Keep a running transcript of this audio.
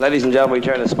Ladies and gentlemen, we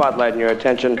turn the spotlight and your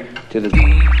attention to the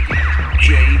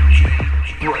DJ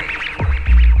Break.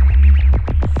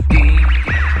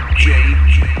 DJ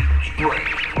Break.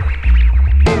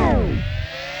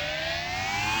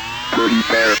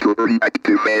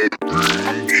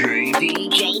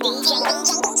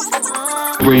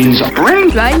 Brainz.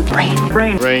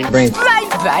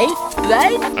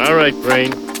 All right,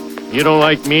 Brain. You don't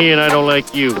like me and I don't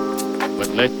like you. But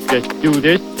let's just do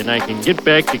this and I can get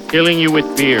back to killing you with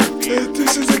beer.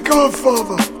 This is a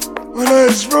Godfather. When I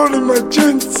was rolling my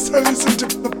joints, I listened to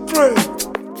the Brain.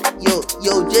 Yo,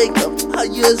 Jacob, how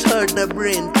you has heard the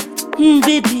Brain?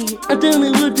 Baby, I don't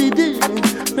know what to do.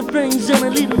 The Brain's on a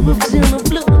little books in the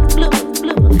blow.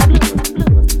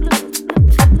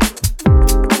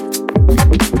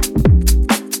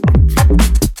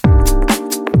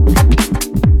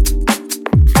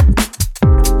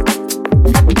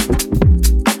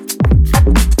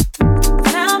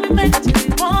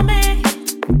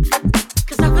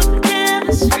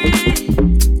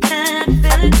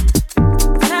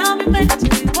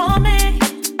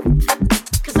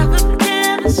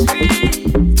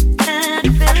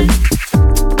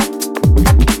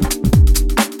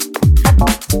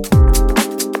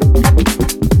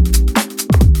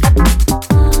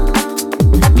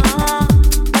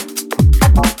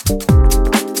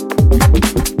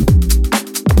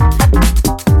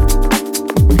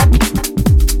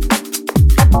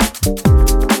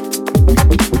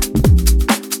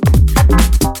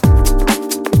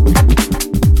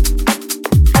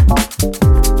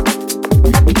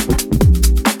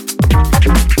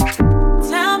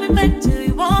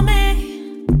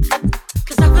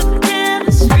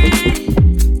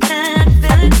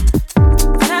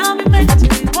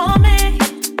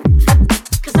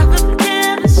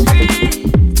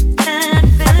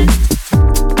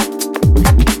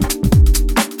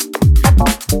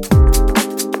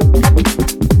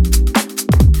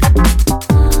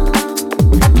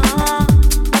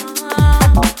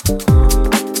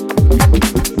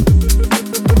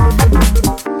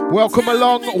 Welcome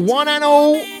along, one and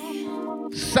all.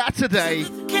 Saturday.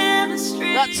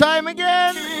 That time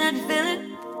again.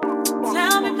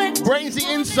 Brainz the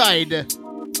inside. Out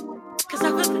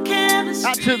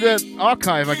to the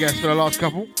archive, I guess, for the last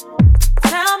couple.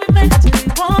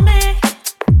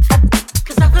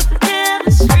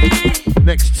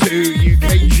 Next to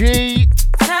UKG.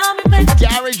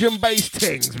 Garage and bass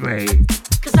things, mate.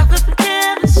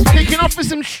 Kicking off with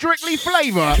some Strictly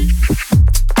flavour.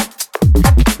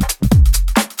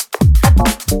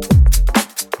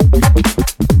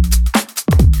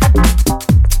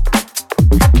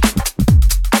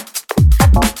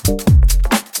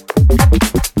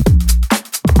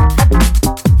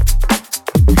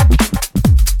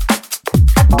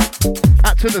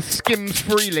 Out to the Skims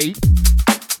freely.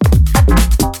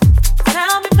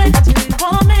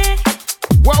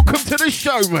 Welcome to the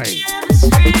show, mate.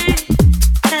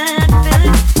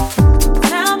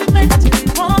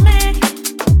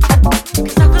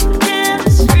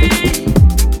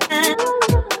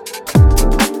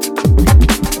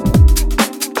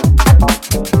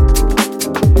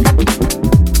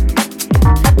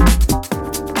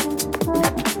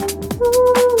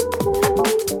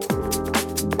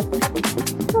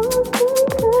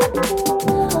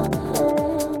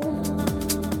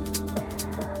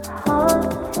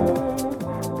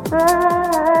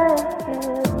 Right.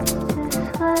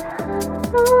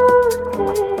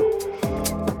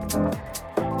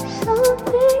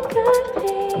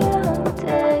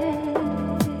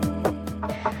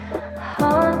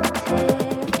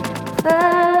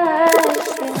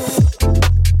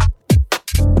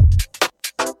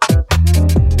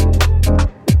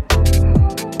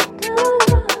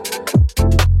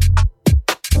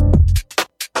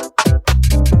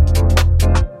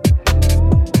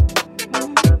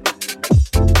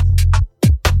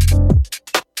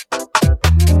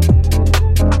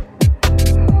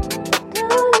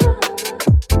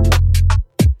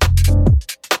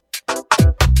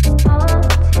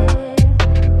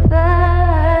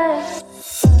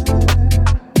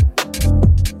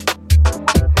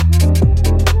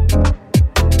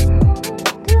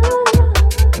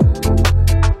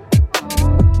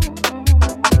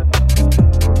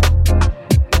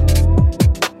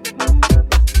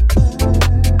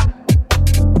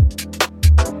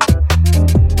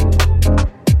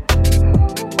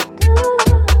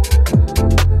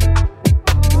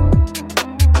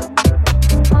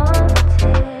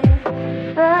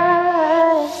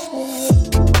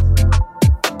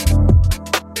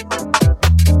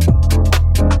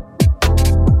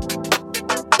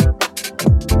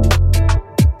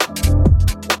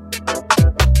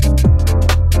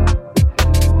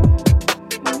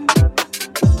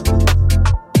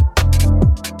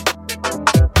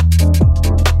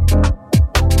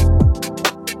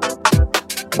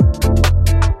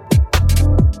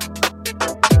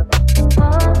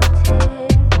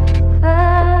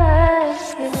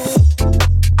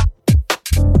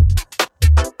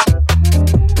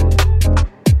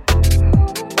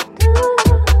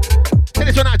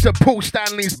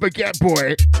 Stanley's Baguette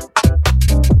Boy.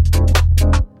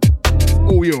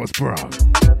 All yours, bro.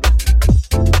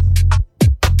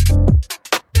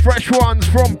 Fresh ones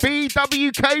from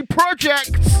BWK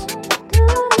Projects.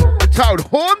 Entitled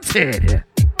Haunted.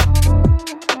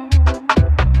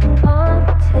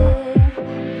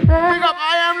 Big up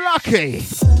I Am Lucky.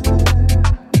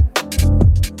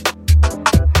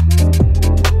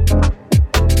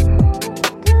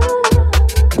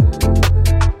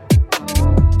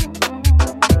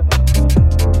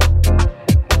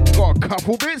 Got a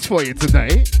couple bits for you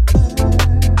today.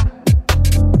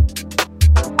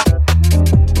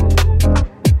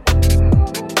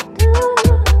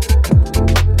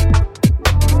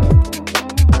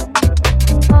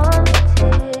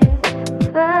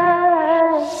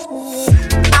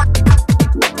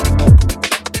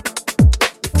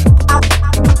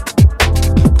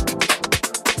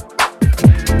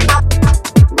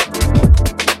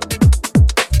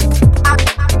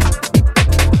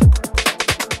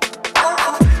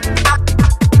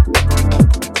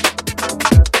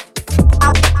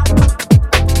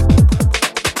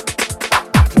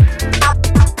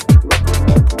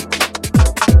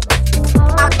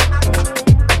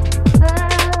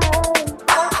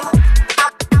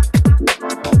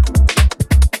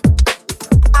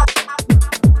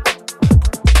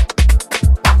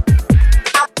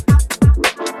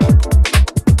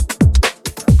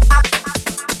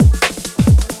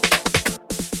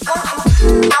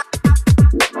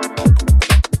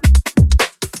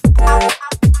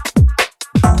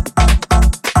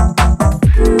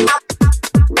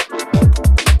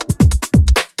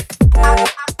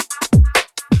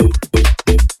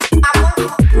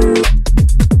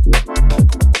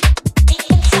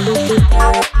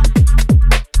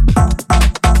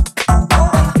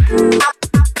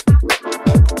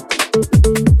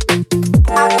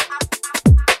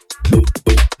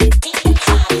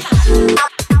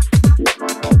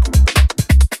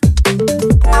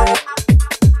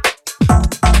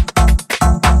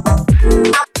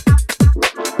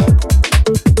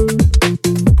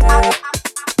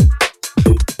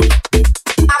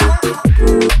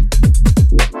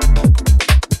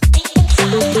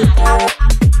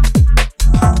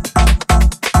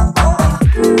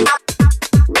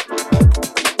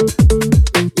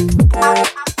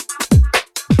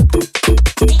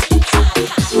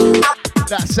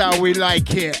 That's how we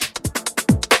like it.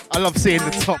 I love seeing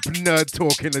the top nerd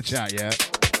talk in the chat, yeah?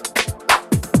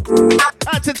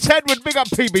 Out to Tedward, big up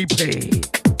PBP.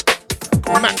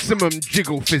 Maximum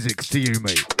jiggle physics to you,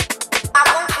 mate.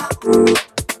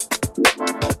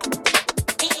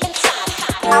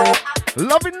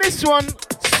 Loving this one.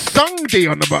 Sungdi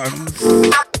on the buttons.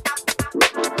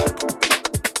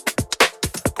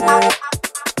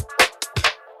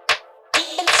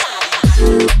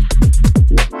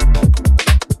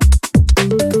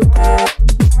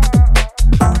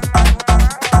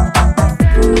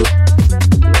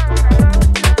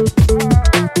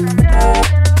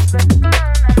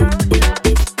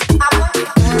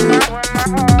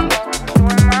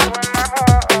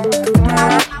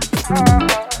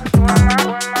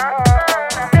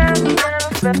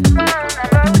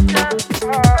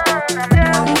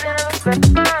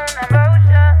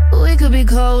 We could be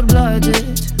cold-blooded,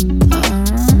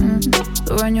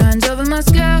 but run your hands over my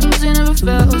scales. It never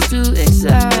felt to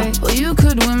excite. Or you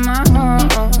could win my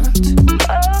heart.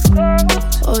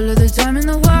 All of the time in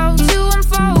the world to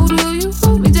unfold. Will you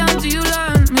hold me down till you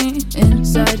learn me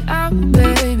inside out,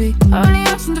 baby? Only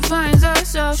option defines us,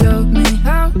 so show me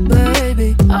how,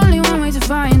 baby. Only one way to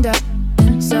find out.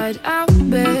 Inside out,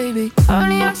 baby.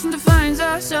 Only option defines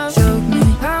us, so show me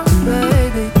how,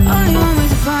 baby. Only one way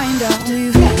to find out. Do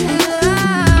you feel it?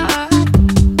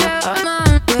 Come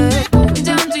on, babe. Hold me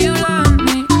down till you learn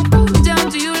me. Hold me down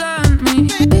till you learn me.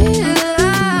 Feel it.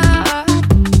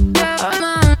 Come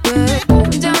on, babe. Hold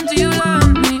me down till you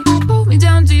learn me. Hold me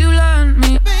down till you learn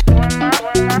me.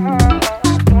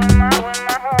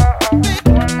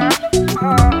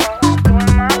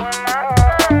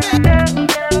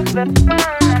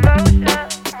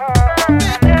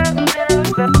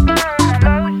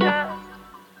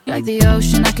 Like the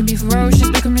ocean, I can be ferocious,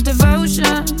 become your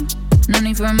devotion. No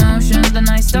need for emotions, the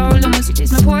night stolen makes you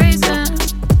taste my poison.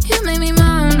 You make me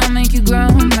moan, I make you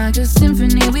groan. Like a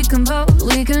symphony we compose,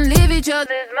 we can leave each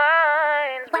other's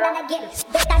minds.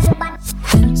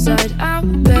 Inside out,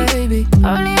 baby.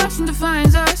 Only option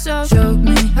defines us, so show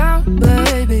me how,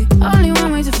 baby. Only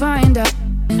one way to find out.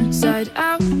 Inside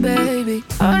out, baby.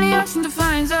 Only option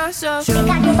defines us, so show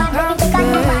me how,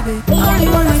 baby. Only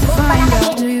one way to find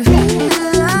out. Do you feel it?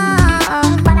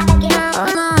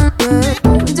 Come on, babe.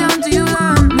 Hold me down till you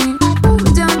learn me. Hold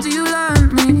me down till you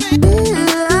learn me.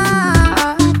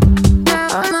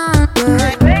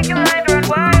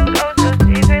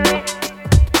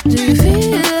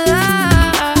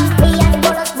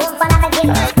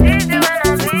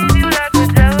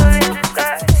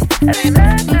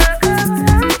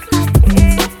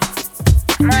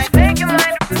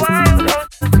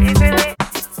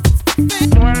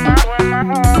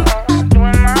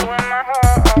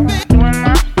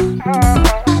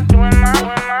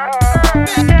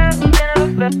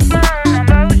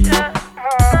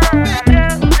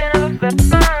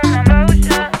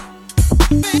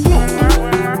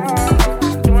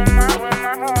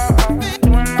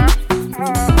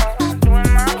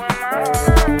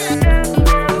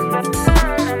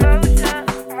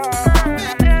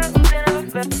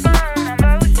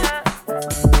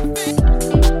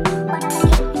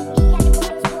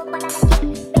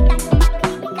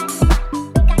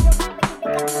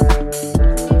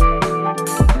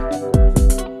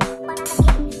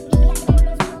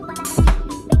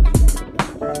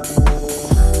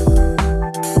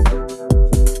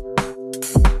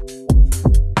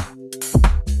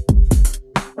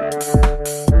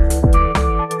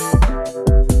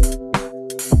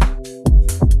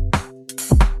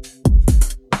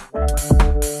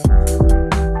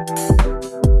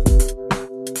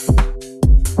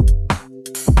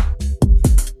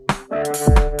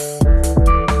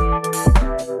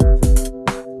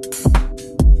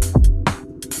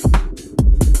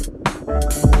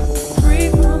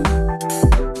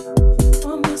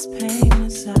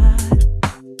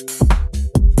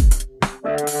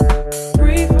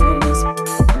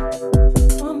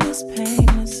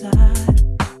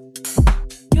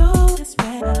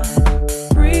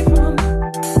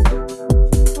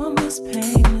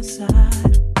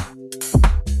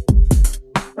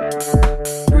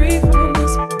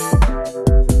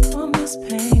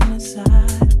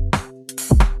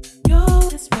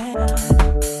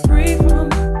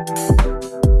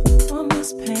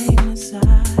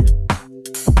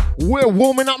 We're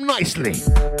warming up nicely.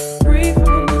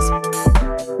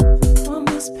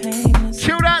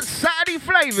 Chilled out Saturday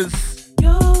flavors.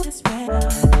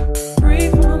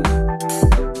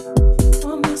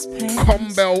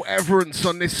 Combell Everence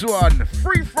on this one.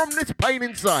 Free from this pain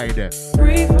inside.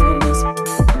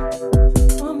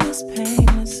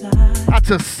 That's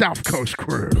a South Coast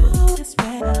crew.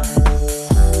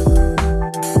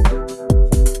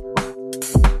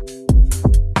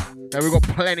 Now we've got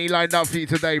plenty lined up for you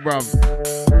today, bruv.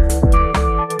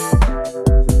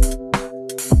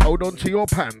 Hold on to your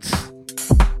pants.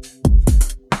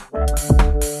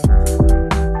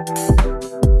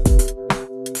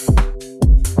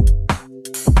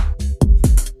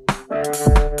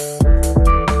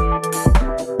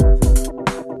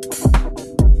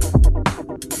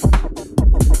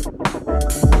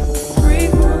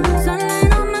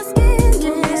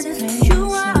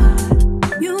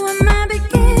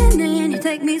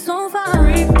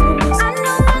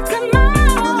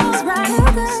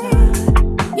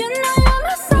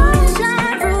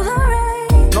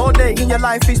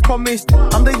 Life is promised.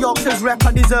 I'm the Yorkshire's rep,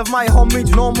 I deserve my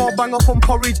homage. No more bang up on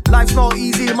porridge. Life's not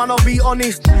easy, man, I'll be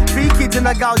honest. 3 kids in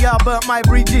a gal, yeah, I burnt my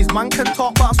bridges. Man can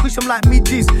talk, but I squish them like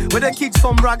midges. With the kids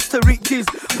from rags to riches.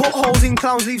 Put holes in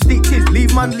clowns, leave stitches.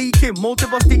 Leave man leaking,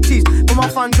 multiple stitches. For my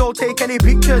fan, Joe, take any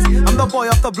pictures. I'm the boy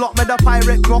off the block, made a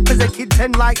pirate drop. As a kid,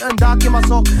 10 light and dark in my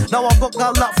sock. Now I've got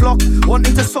gal that flock.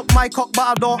 Wanting to suck my cock, but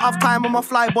I don't have time. I'm a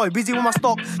fly boy, busy with my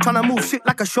stock. Trying to move shit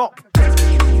like a shop.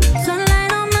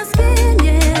 Sunlight on my skin,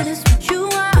 yeah, that's what you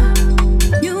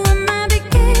are. You are my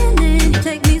beginning, you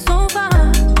take me so far. I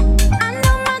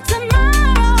know my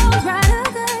tomorrow's brighter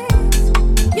days.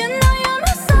 You know you're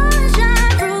my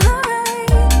sunshine through the rain.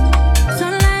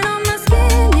 Sunlight on my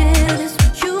skin, yeah, that's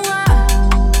what you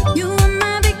are. You are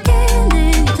my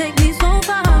beginning, you take me so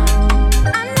far. I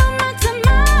know my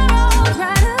tomorrow's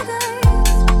brighter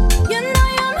days. You know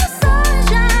you're my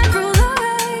sunshine through the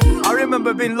rain. I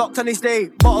remember being locked on this day.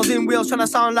 Bottles in wheels trying to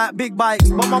sound like big bikes.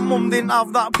 But my mum didn't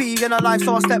have that P in her life,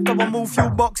 so I stepped up and moved few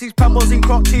boxes, pebbles in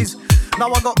crotches.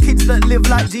 Now I got kids that live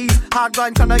like G's. Hard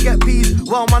grind trying to get peas,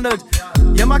 well mannered.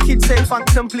 Yeah, my kids say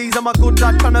thanks and please. I'm a good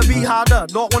dad trying to be harder.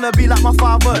 Don't wanna be like my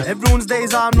father. Everyone's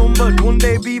days are numbered. One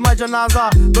day be my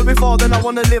janaza. But before then I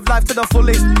wanna live life to the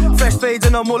fullest. Fresh fades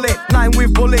and a mullet, 9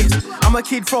 with bullets. I'm a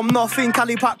kid from nothing,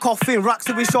 Cali pack coffin, racks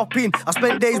to be shopping. I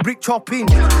spent days brick chopping.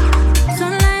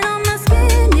 Sunlight on my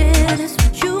skin, yeah, that's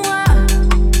what you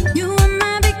are. You are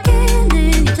my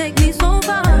beginning, you take me so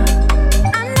far.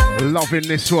 Loving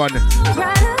this one.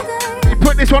 We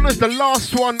put this one as the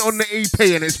last one on the EP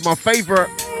and it's my favourite.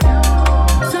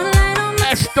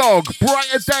 S-Dog,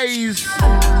 Brighter Days.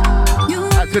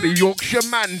 Out to the Yorkshire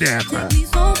man them.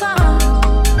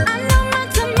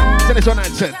 Send this one out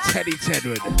to Teddy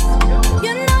Tedward.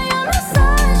 You know you're my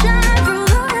sunshine through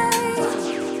the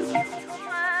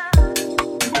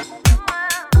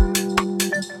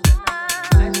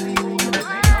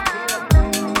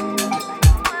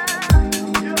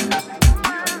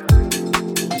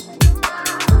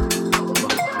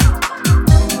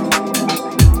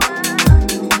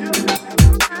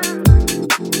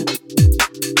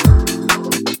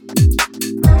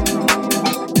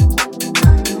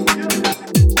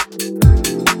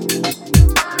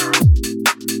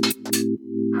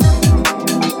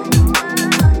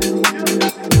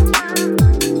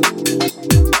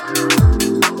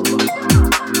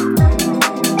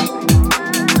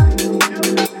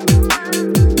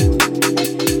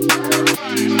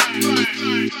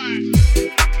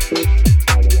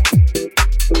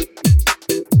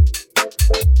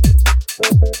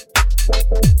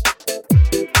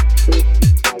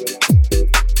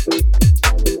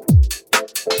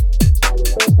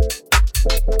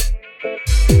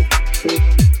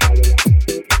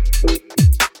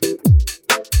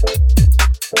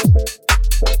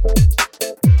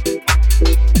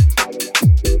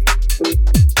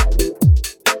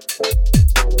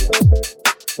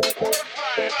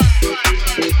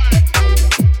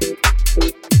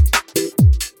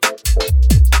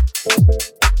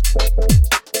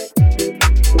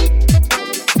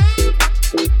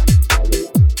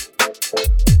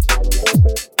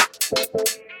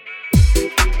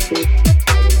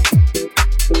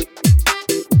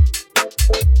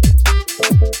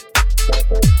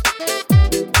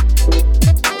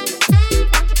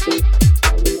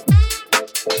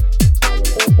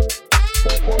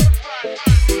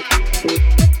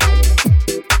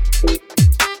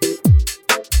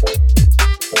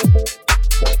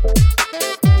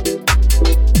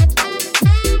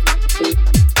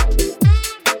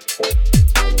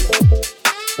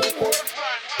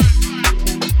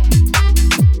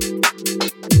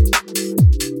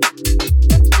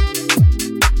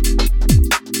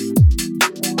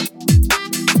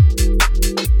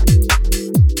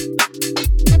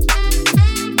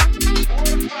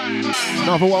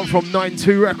Another one from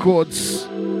 9-2 Records.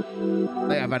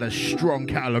 They have had a strong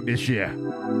catalogue this year.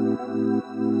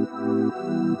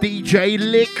 DJ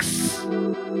Licks.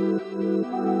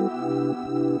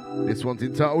 This one's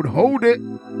entitled Hold It.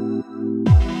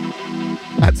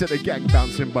 That's it, the gang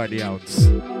bouncing by the ounce.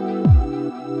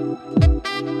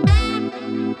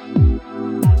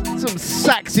 Some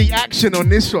sexy action on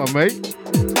this one, mate.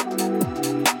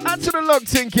 Add to the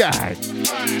locked in gang.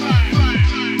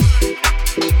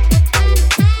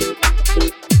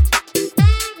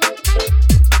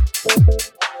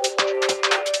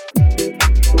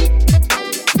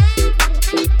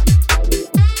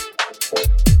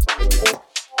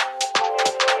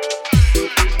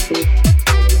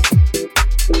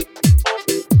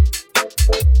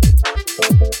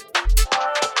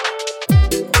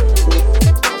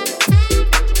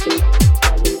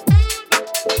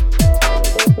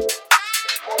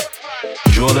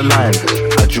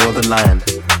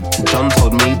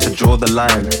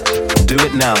 Line. Do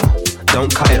it now,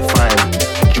 don't cut it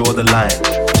fine. Draw the line,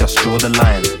 just draw the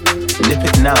line. Nip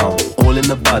it now, all in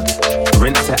the bud.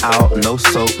 Rinse it out, no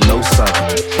soap, no sun.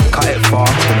 Cut it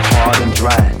fast and hard and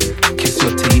dry. Kiss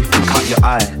your teeth and cut your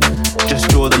eye. Just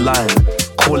draw the line,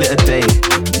 call it a day.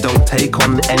 Don't take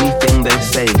on anything they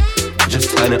say.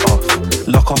 Just turn it off,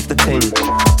 lock off the ting.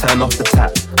 Turn off the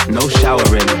tap, no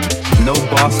showering. No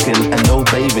basking and no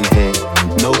bathing here.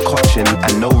 No cotching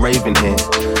and no raving here.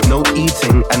 No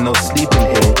eating and no sleeping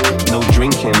here. No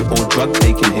drinking or drug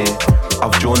taking here.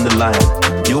 I've drawn the line.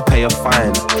 You'll pay a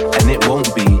fine, and it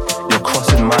won't be you're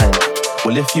crossing mine.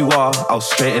 Well, if you are, I'll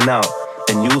straighten out,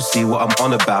 and you'll see what I'm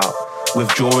on about. With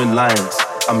drawing lines,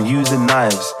 I'm using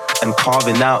knives and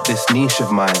carving out this niche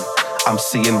of mine. I'm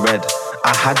seeing red.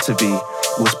 I had to be.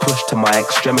 Was pushed to my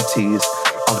extremities.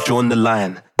 I've drawn the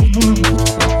line.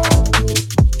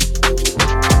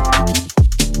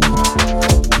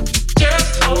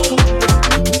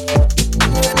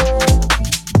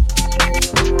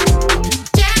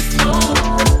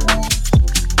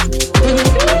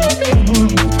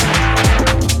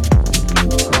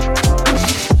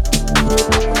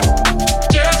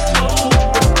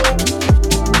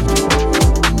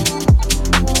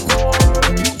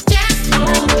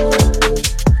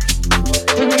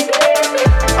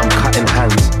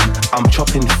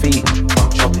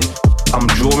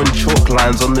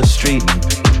 On the street,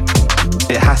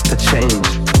 it has to change.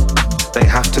 They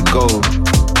have to go.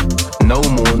 No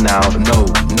more now, no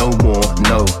more,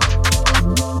 no.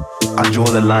 I draw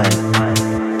the line.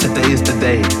 Today is the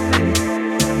day.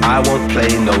 I won't play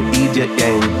no idiot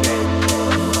game.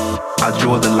 I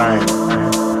draw the line.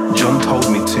 John told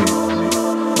me to.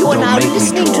 You are now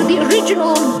listening to the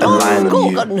original Don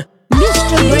Gorgon,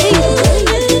 Mr.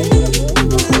 Brainz.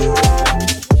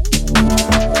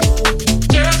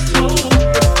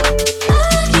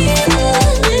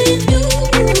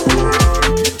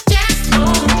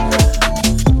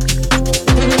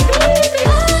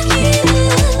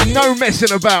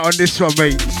 Messing about on this one,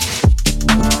 mate.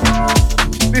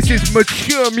 This is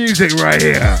mature music right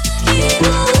here.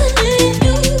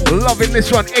 Loving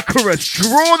this one, Icarus.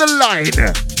 Draw the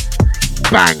line.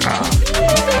 Banger.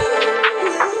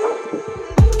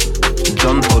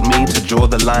 John told me to draw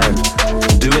the line.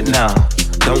 Do it now,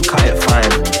 don't cut it fine.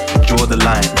 Draw the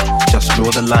line, just draw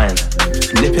the line.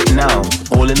 Nip it now,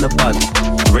 all in the bud.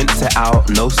 Rinse it out,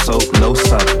 no soap, no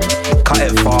sun. Cut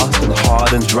it fast and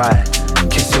hard and dry.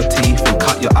 Kiss your teeth and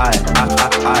cut your eye.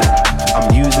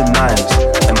 I'm using knives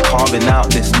and carving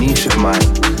out this niche of mine.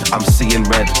 I'm seeing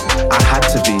red. I had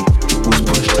to be. Was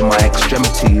pushed to my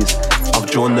extremities. I've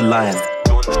drawn the line.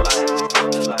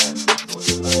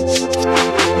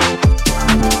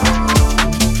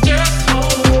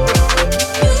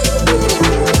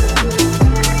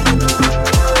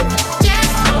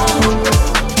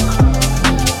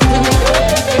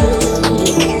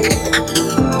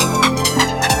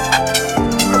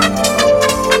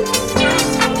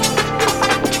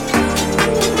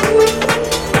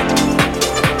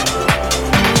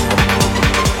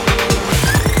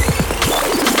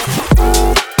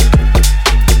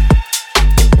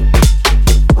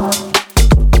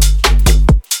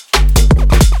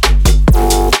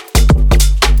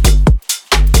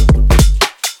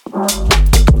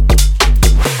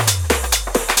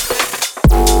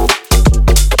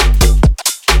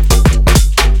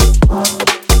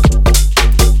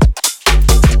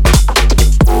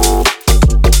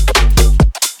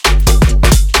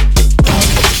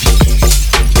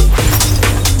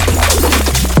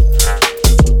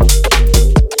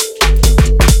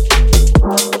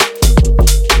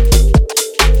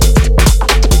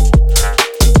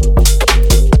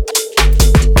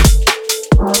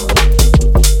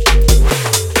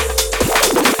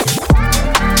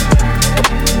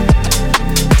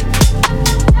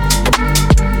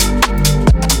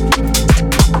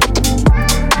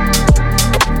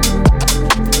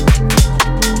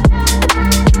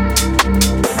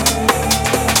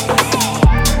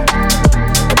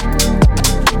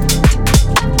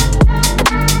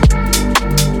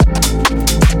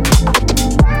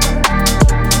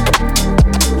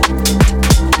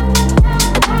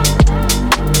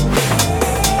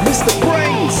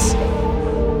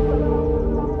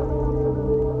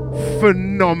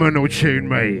 Phenomenal tune,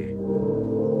 mate.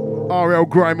 RL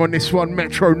Grime on this one,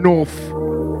 Metro North.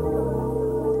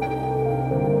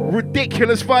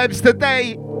 Ridiculous vibes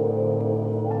today.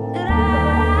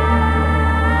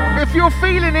 If you're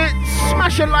feeling it,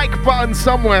 smash a like button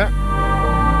somewhere.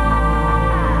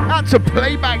 Out to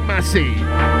Playback Massey,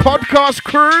 Podcast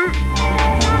Crew,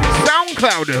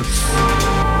 Soundclouders.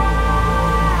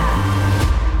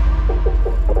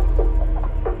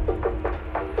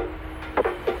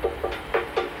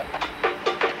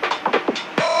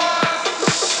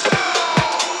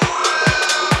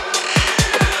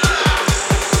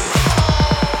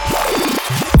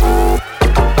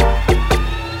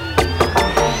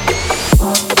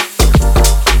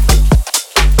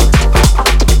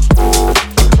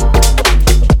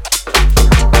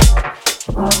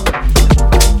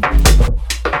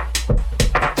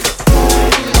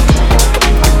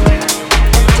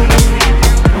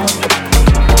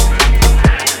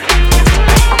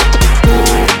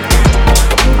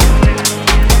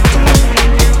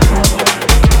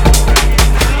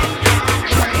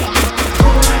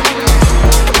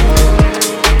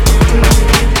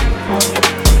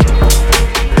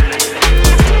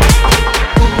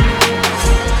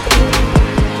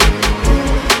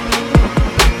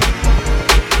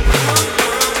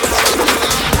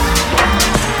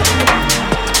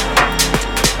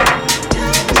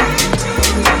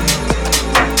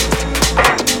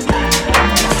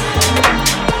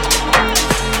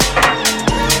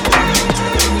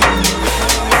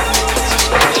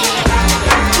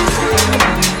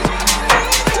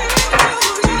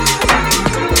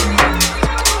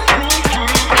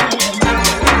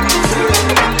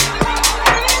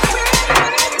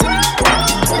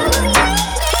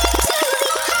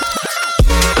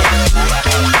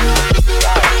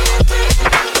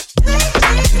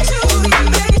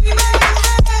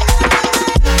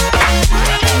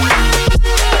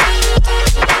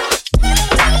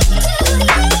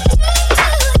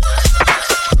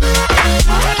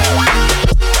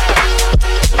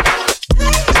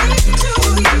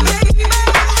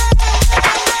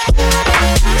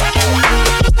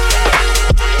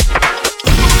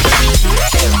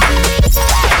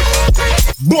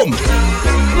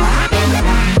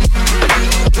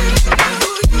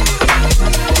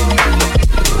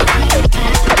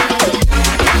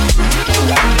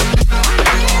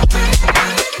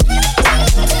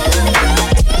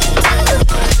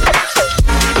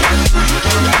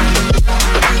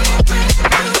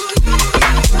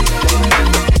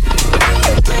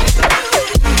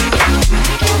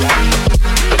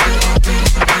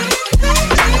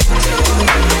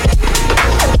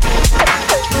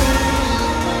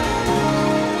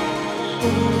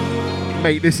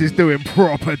 This is doing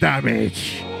proper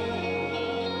damage.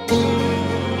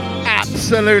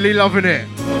 Absolutely loving it.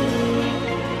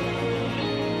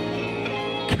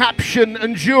 Caption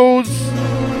and Jules.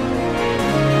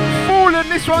 Fallen,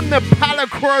 this one, the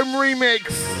Palachrome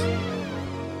remix.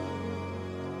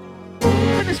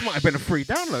 And this might have been a free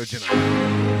download, you know.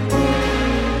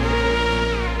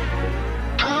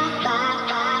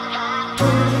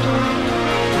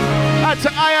 That's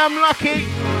I Am Lucky.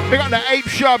 We got the Ape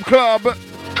Sharp Club.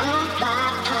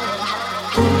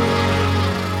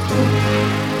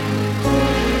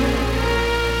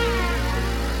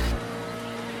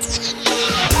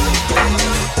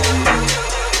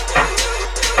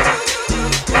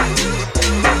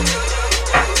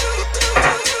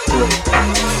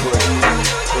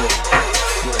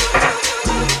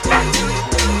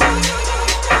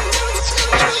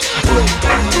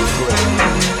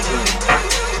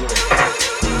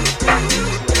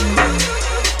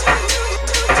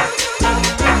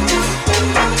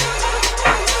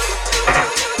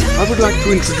 I would like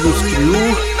to introduce to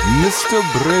you Mr.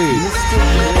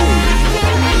 Brainz.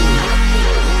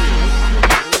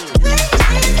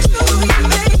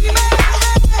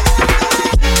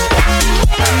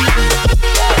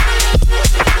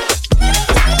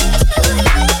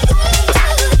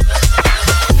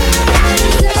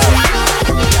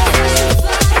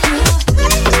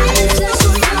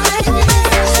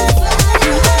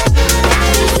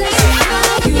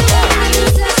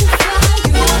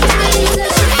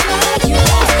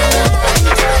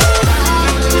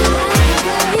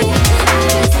 Yeah.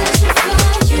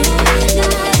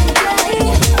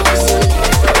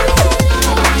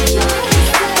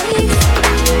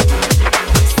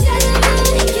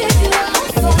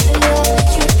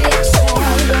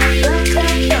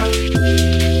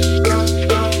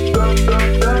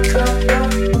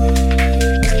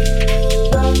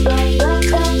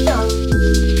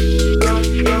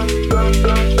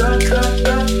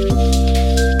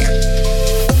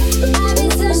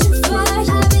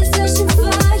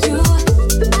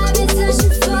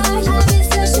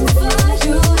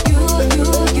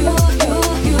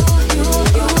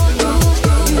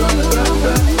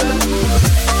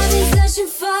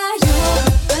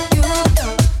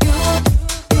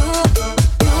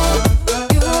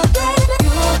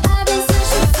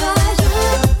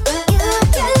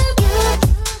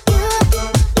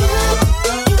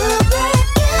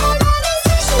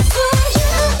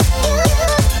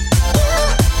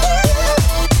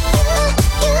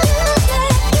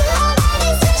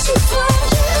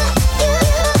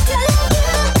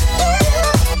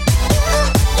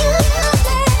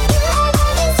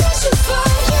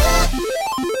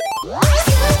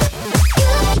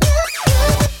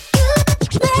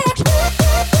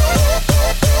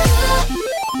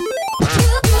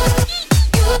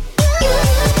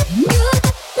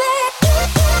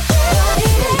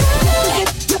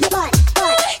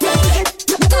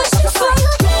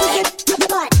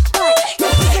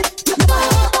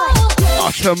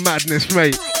 utter madness,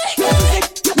 mate.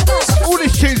 All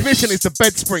this tune's missing is the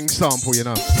bed spring sample, you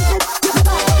know.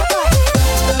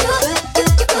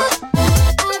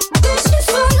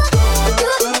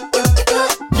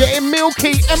 Getting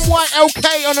Milky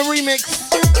MYLK on a remix.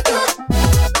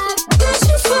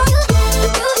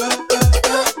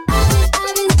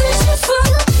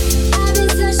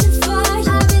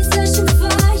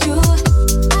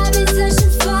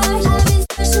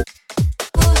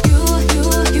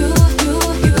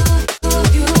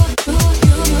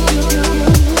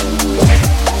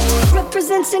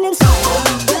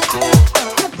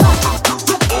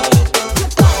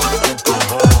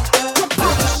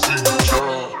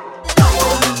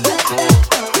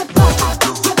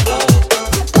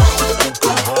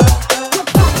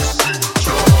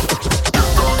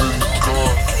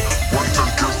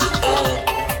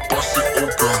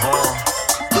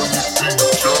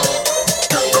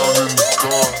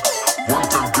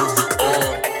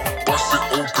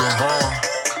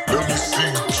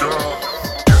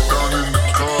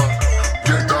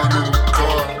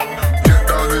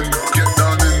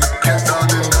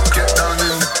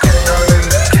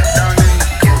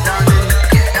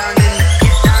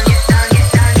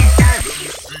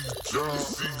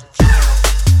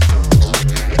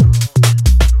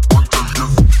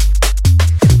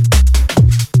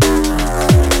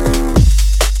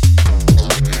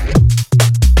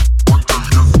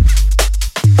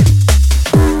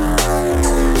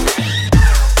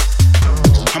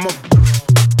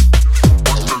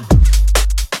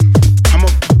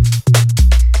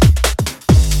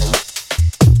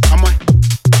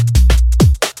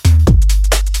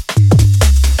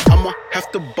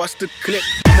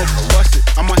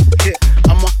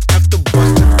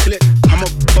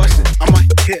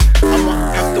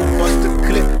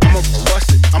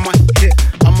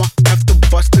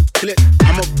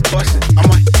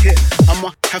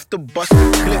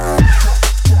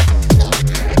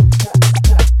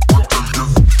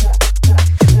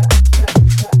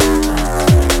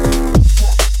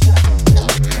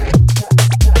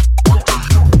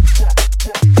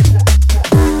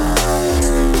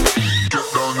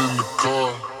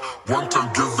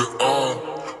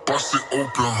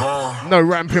 No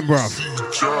ramping, bruv.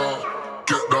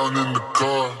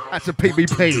 That's a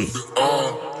PBP.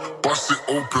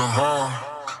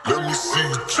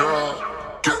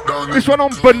 This one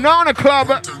on Banana Club.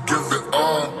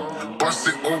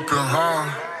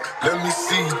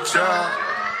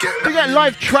 We got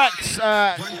live tracks,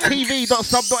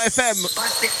 tv.sub.fm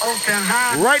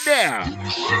right there.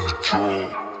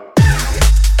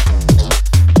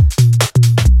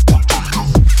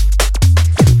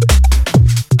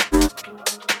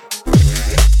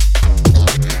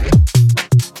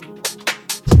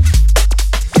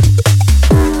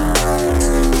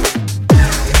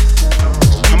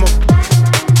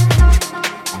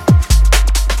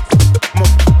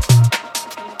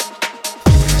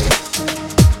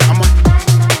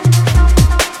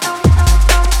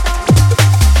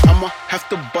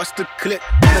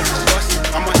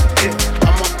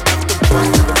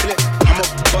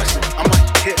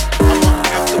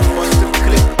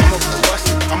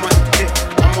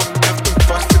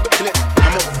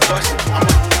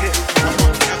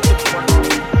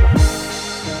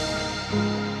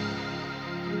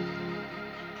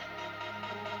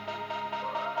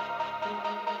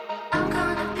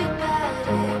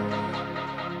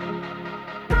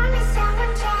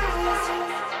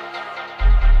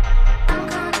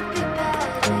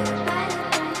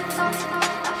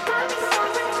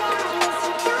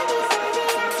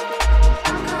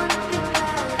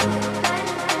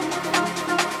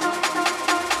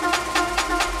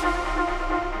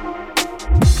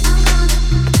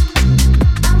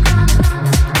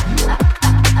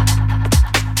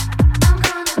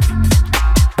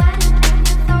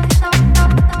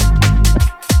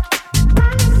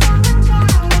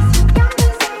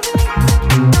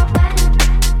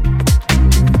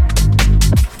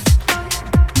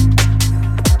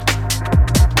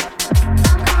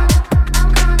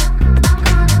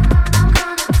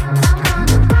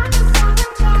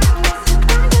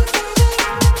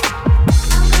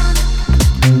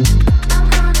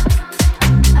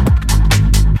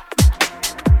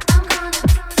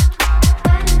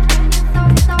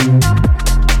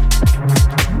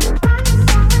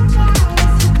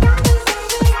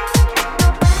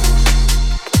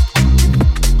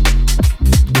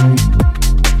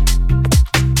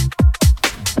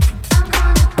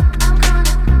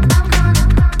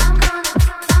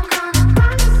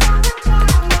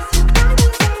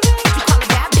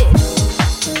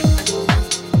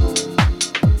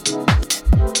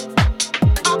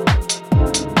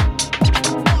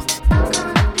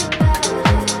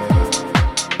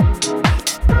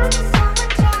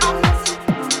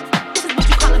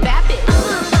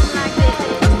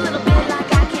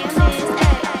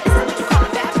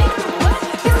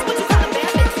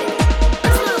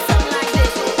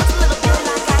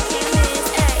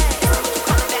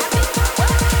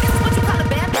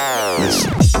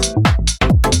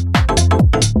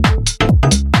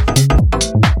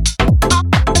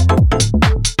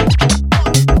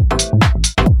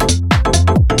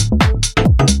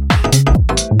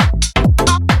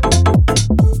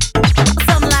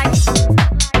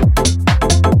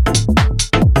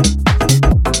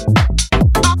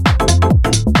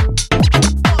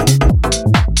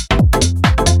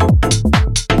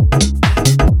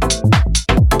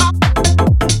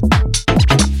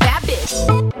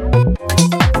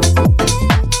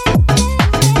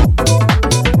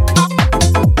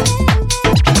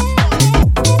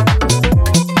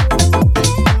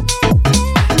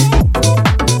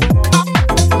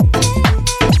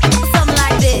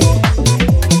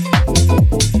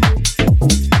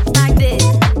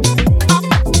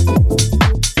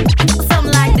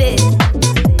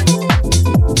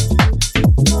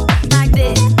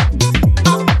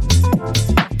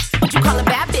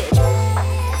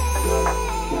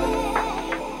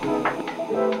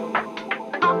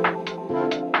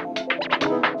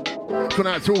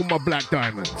 my black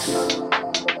diamonds.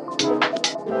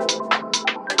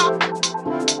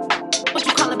 What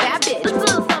you call a bad bitch? It's a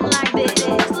little something like this.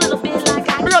 It's a little bit like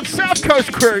I. We got South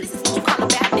Coast crew. This is what you call a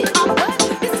bad bitch. What?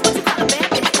 This is what you call a bad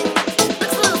bitch.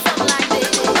 It's a little something like this.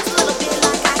 It's a little bit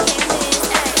like I can't miss.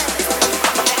 This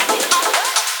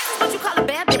is what you call a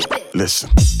bad bitch. Listen.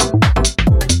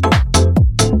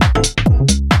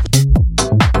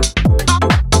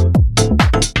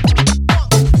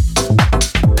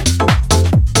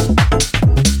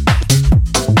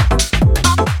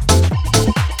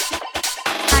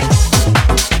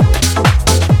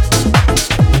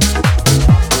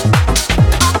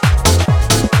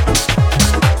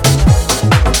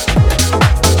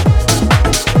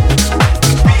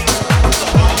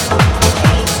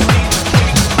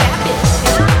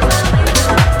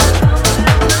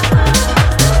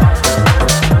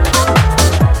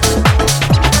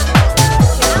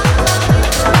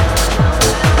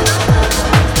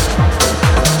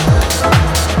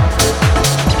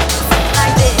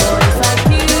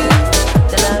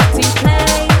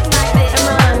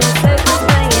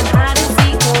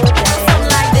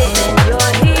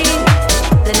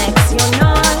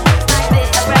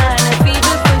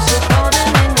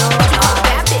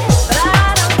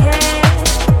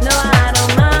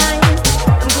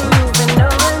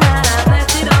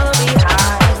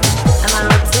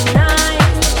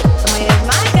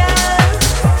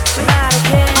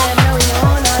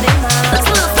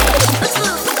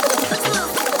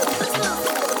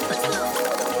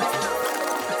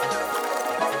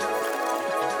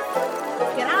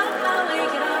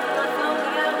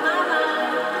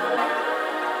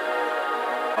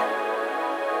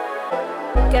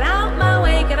 Get out my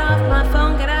way, get off my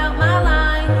phone, get out my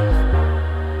life.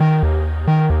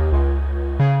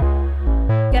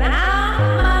 Get out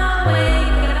my way,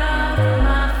 get off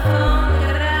my phone,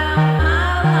 get out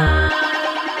my life.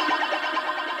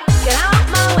 Get out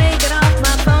my way, get off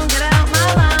my phone, get out my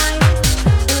life.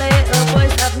 The little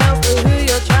boys have no clue who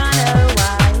you're trying to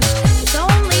wife. It's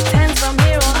only 10 from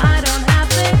here or I don't have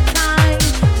the time.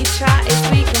 You try to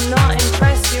speak, I'm not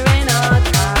impressed, you're in our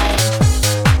tribe.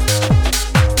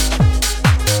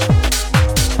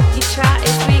 Try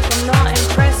to speak, I'm not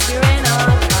impressed, you're in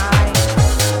our tribe.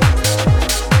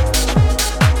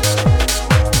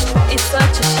 It's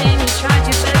such a shame you tried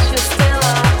your best, you're still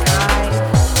our kind.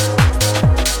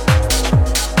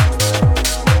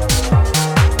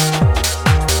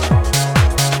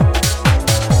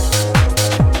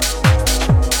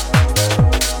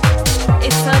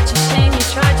 It's such a shame you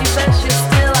tried your best, you're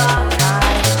still our kind.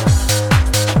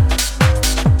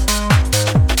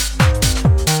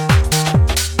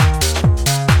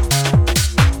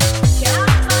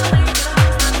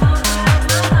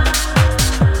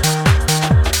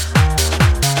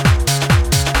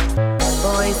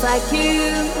 Like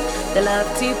you, they love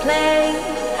to play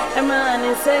and run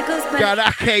in circles.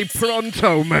 Caraque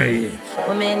pronto, mate.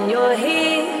 Woman, you're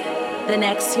here, the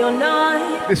next you're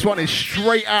not. This one is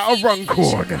straight out of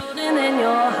Runcorn. Holding in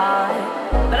your heart,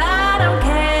 but I don't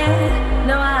care.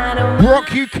 No, I don't.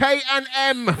 Brock UK and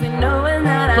M.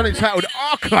 It's one entitled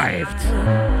Archived.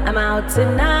 I'm out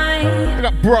tonight. We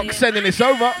got Brock sending this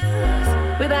over.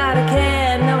 Without a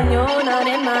care, knowing you're not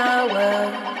in my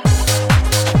world.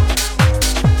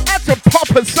 To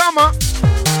Papa Summer.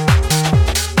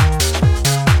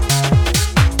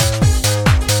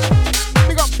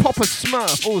 We got Papa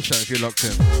Smurf also if you're locked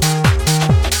in.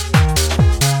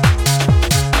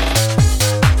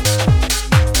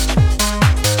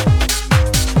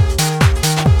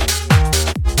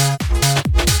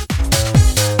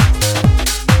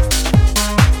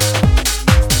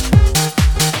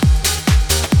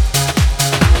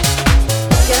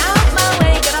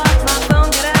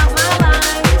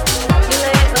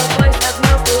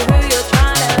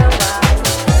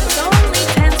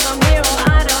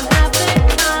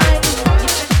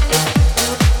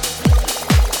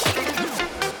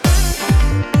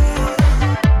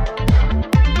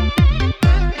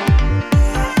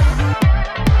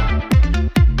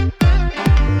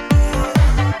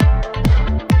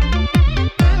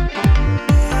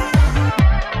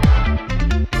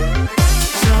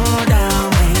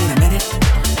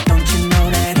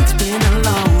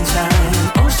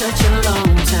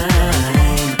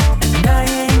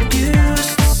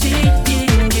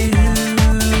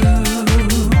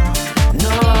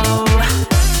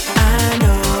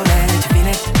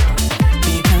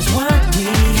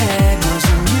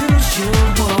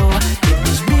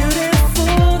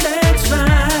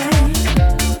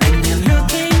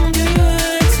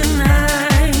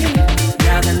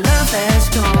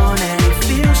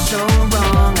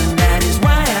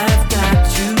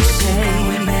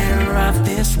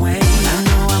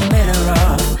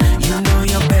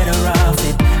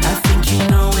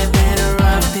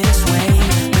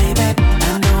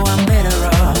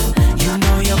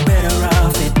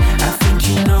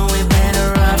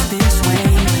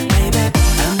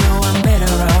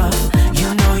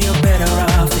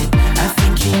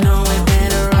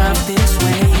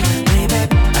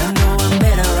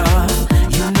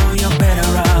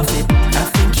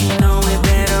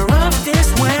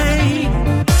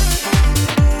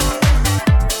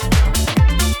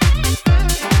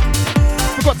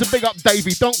 big up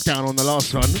Davey Donk down on the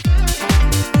last one.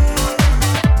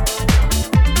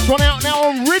 This one out now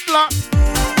on Riddler.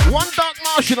 One Dark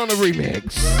Martian on the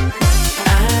remix.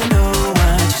 I know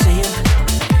what you're saying.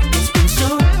 It's been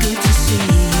so good to see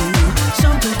you. So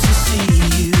good to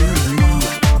see you.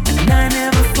 And I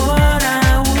never thought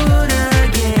I would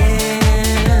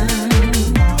again.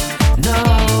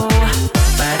 No,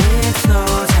 but it's no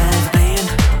time playing.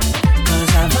 'Cause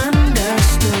I've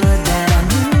understood that I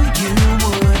knew you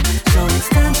would. So it's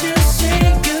time to say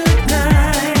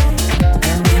goodnight.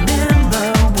 And remember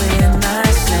when I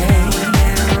say we're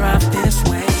better off this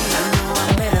way. I know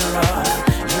I'm better off.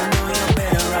 You know you're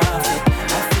better off it.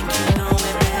 I think you know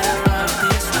we're better off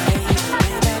this way,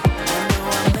 baby. I know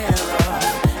I'm better off.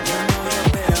 You know you're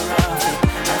better off it.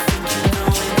 I think you know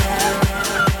we're better off.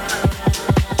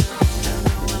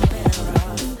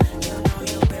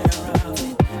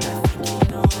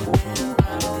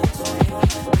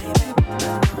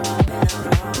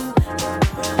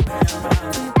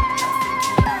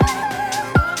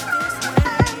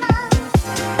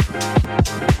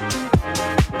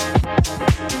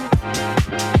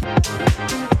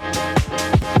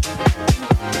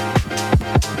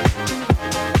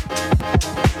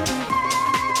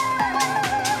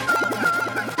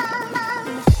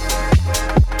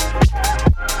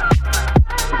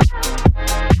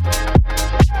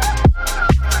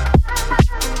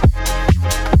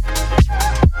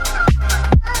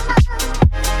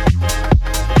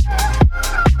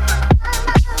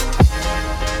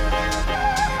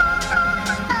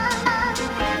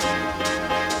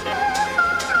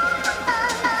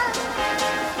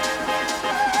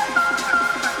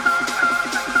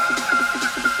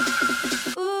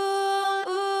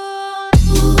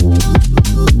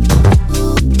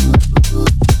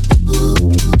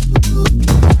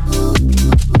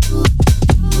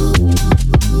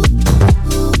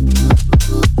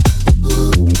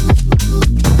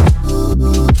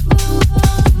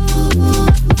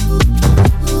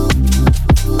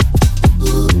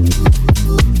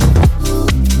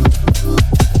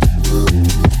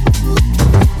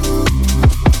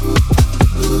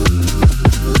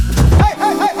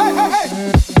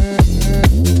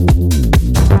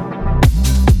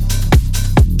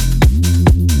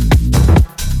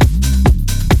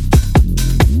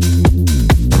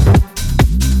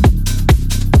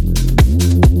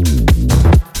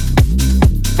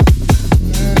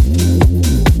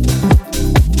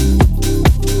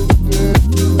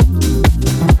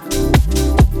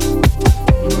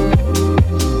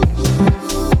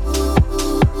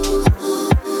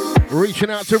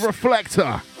 Reaching out to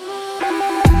Reflector.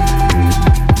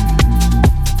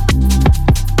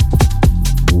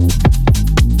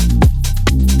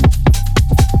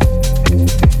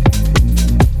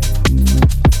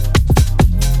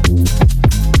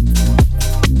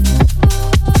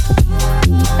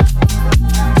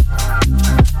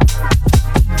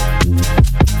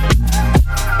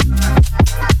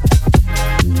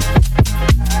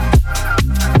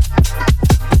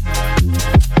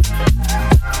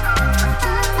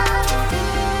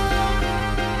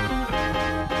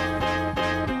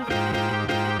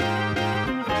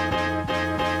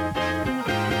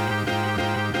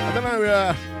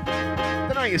 I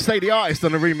don't know how you say the artist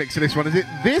on the remix of this one. Is it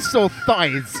this or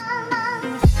Thighs?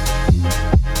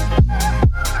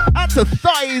 That's a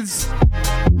Thighs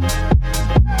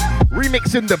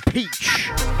remixing the Peach.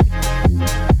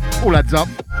 All adds up.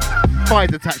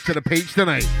 Thighs attached to the Peach, don't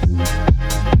they?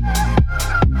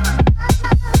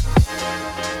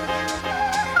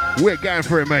 We're going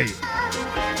for it, mate.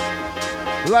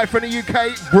 Live from the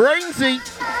UK, Brainz.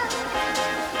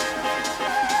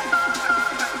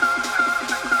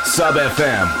 Sub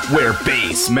FM, where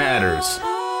bass matters.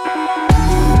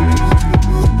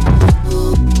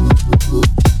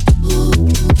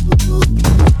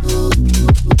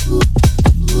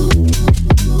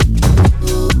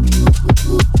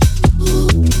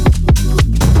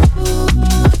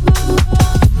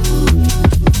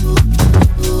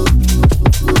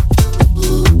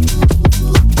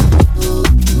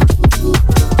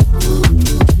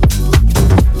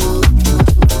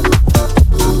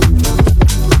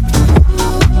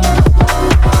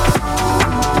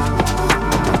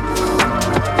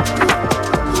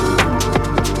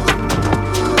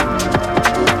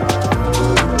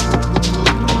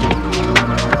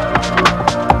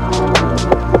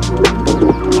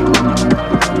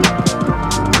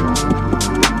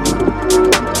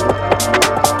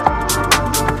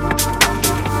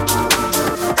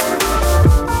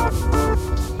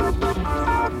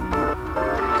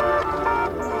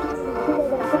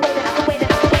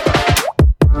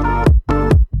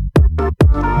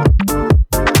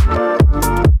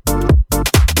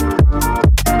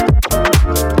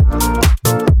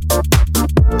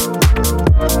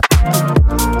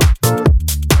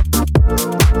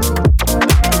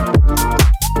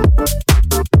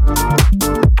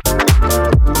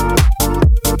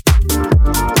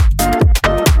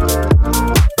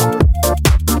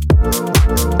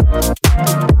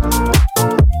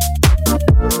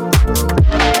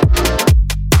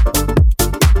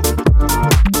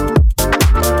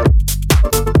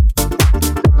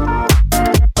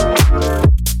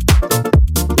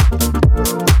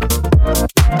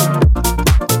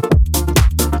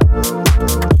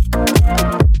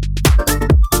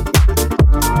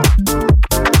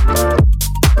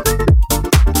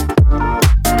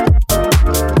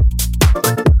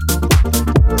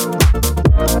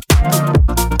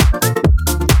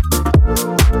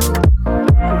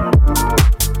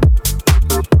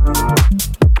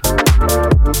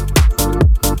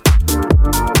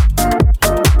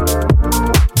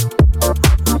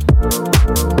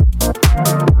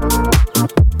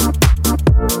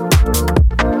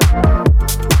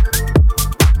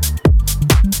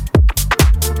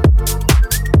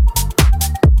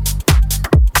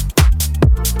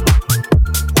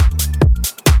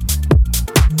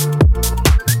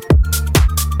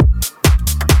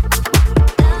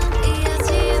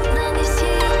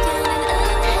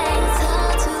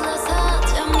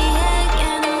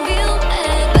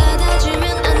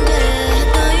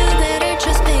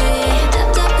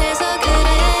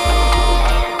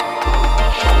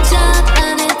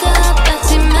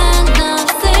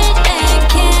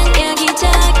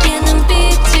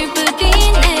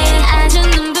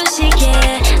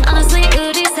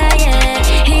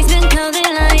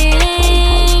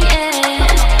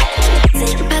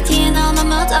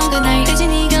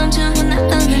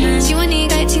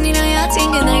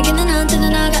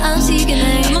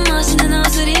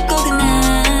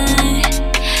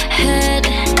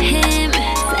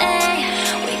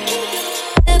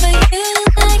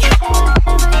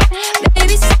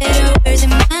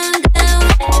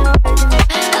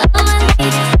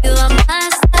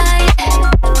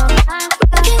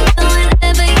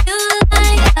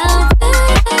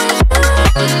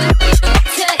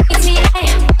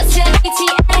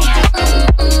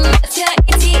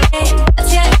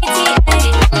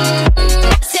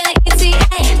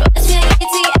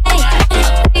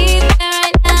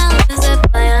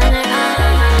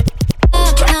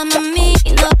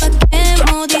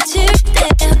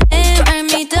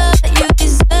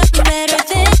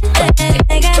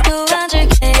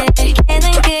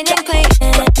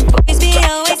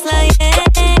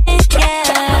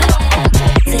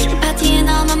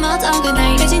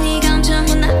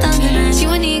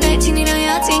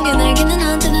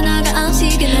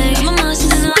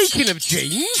 Speaking of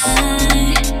jeans,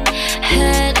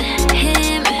 Heard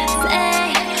him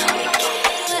say,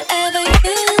 whatever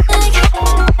you like.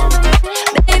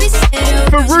 Baby, say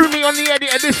for Rumi on the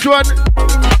edit of this one.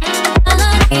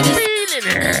 Feeling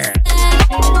it.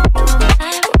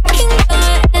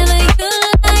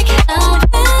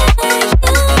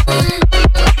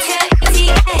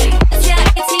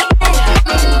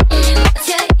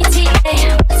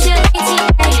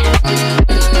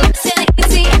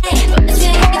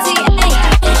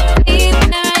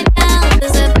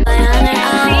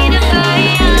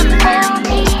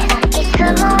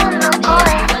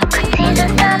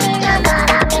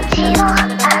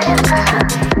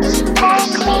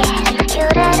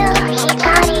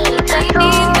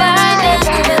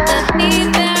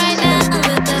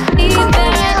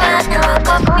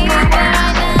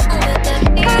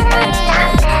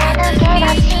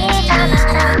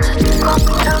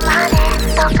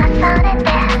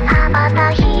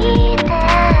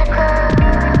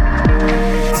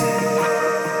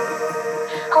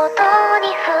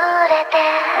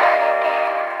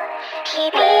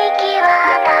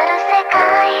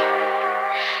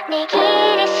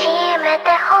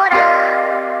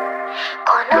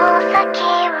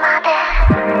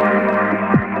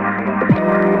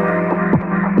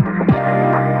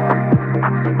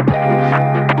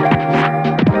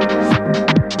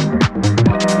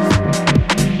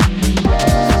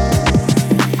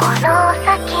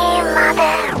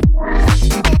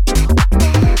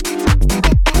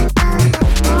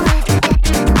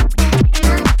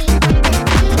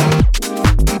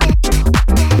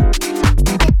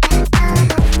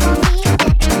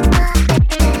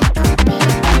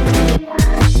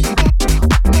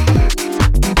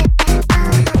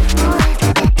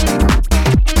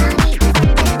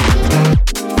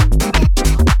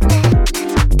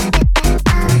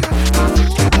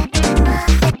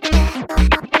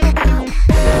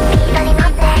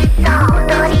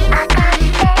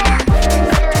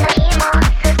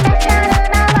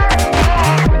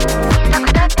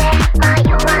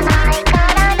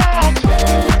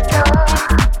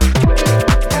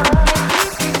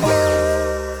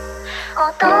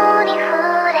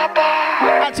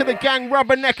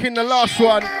 Rubbernecking the last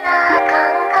one. We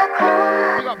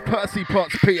got Percy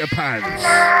Potts, Peter Pans.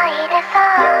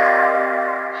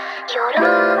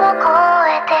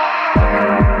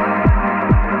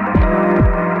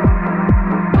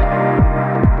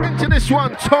 Into this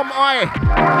one, Tom I.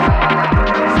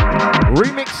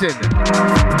 Remixing.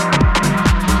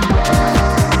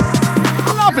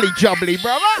 Lovely jubbly,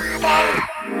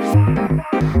 brother.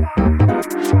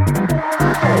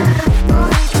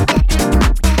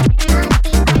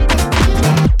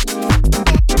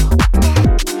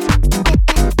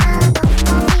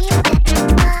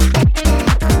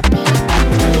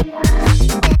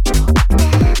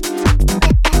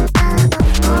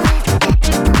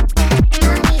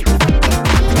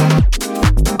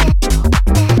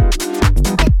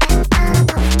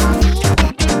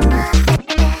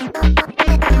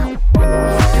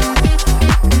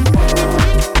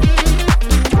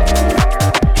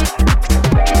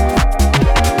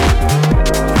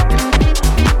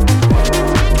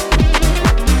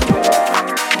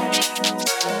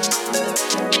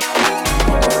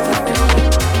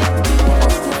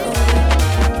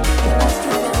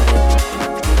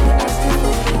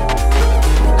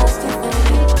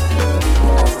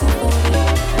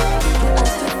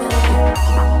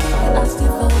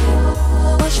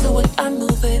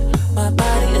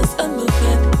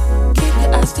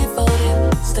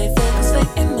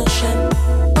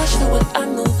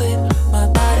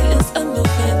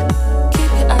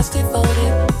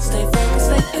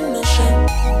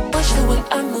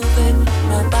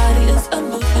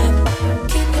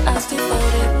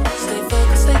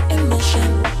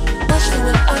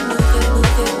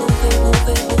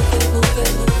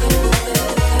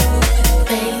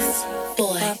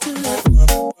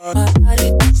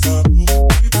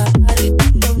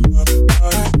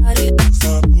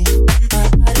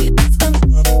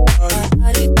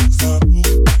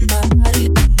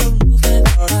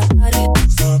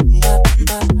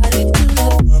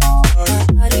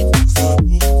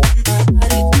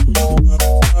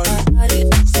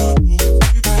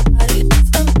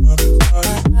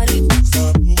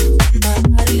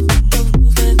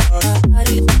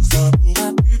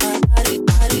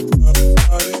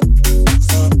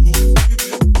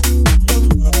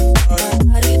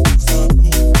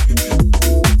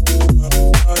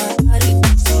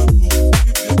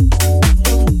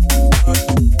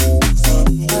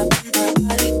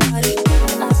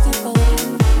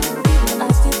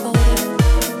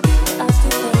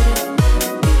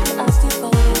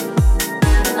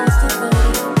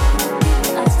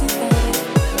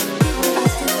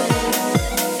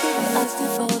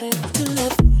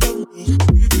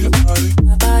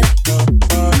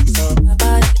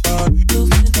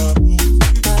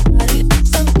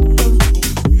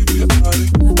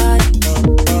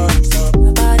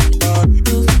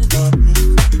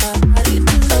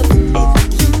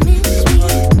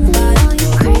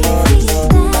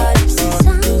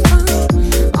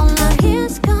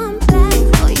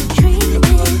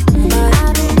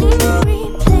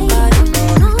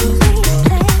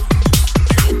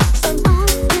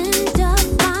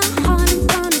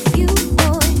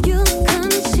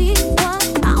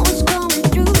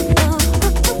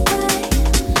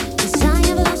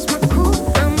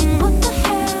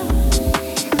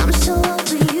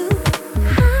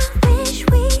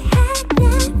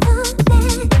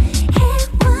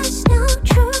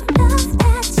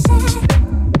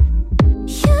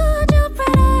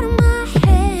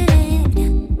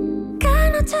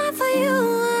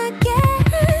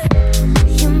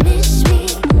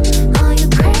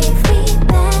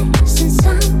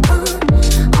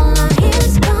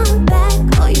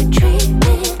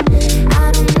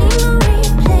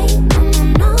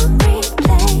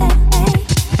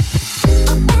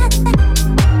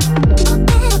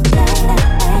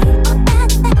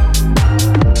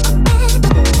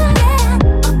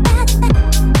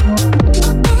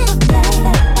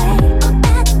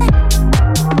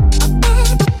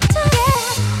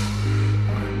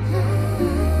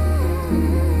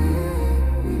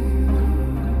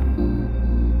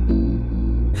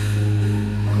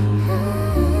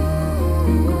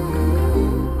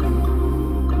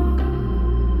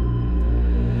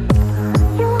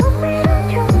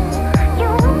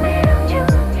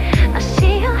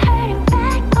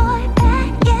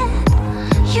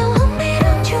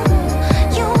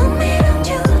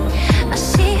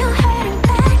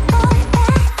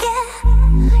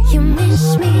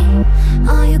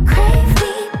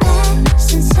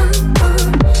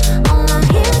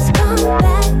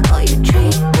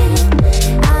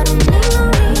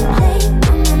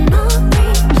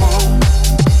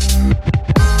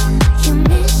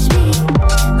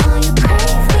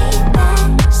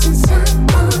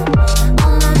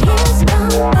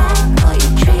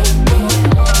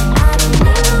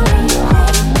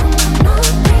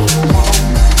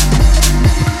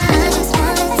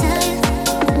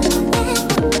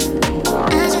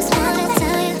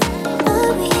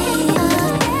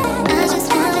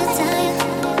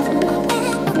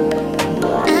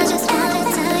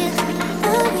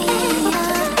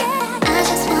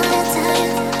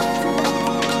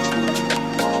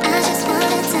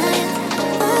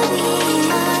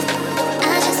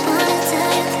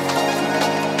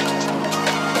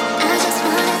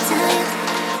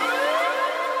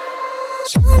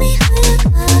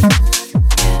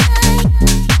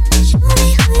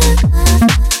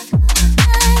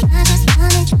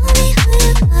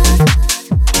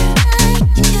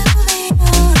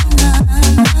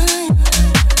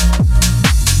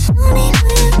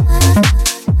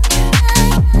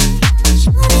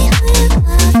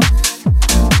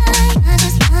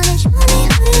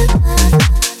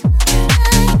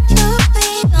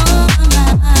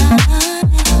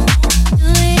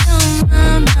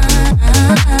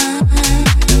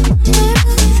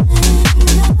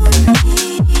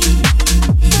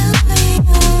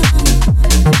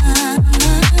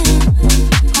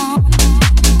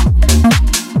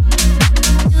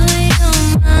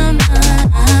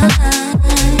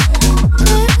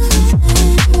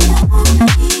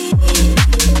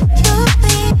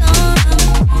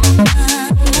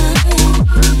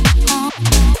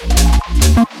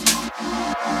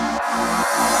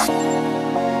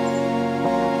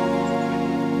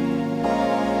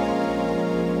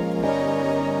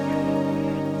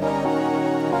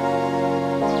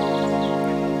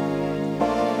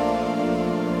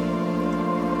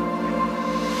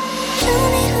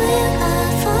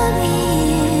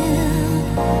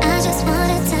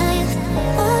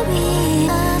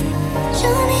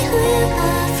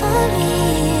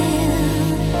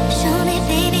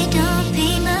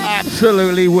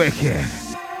 Absolutely wicked.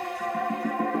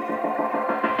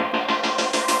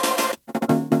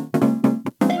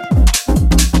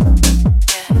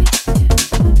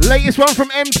 Latest one from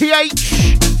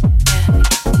MPH,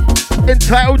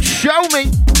 entitled Show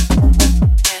Me.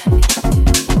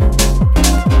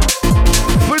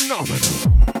 Phenomenal.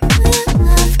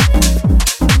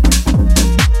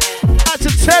 Out to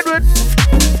Tedward.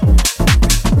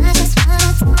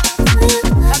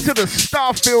 Out to the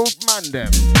Starfield Mandem.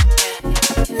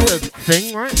 The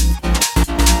thing, right?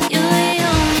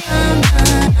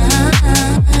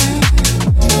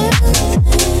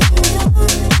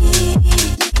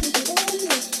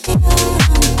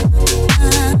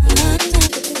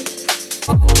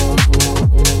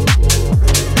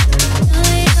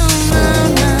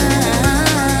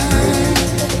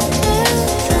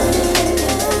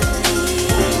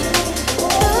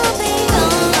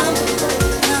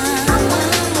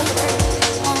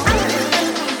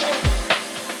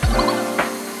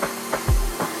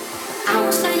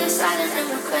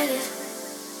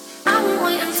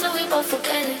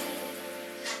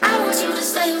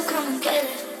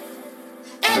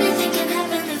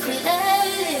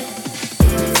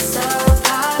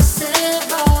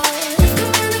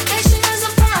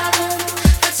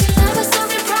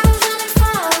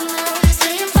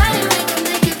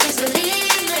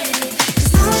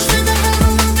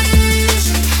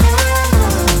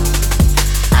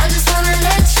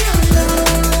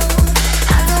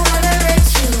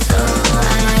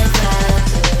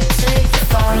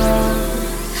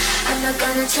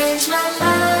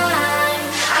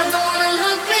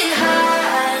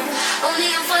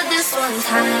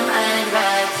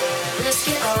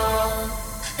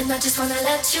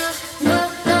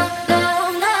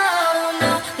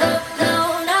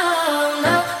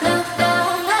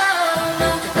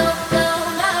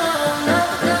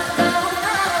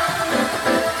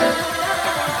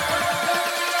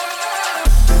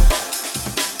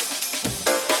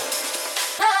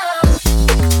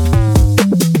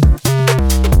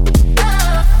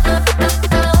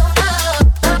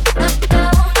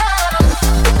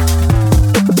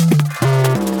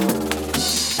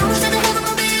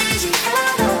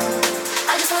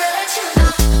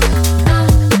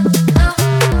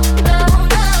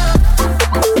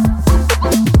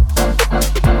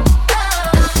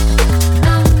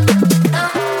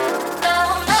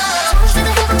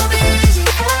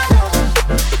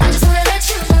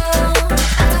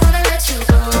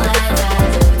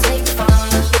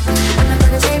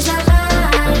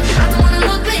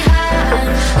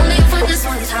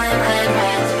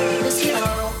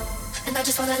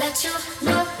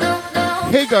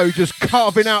 Just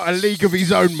carving out a league of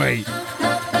his own, mate.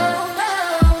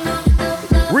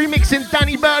 Remixing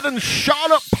Danny Burden's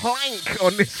Charlotte Plank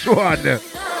on this one.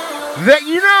 That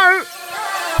you know.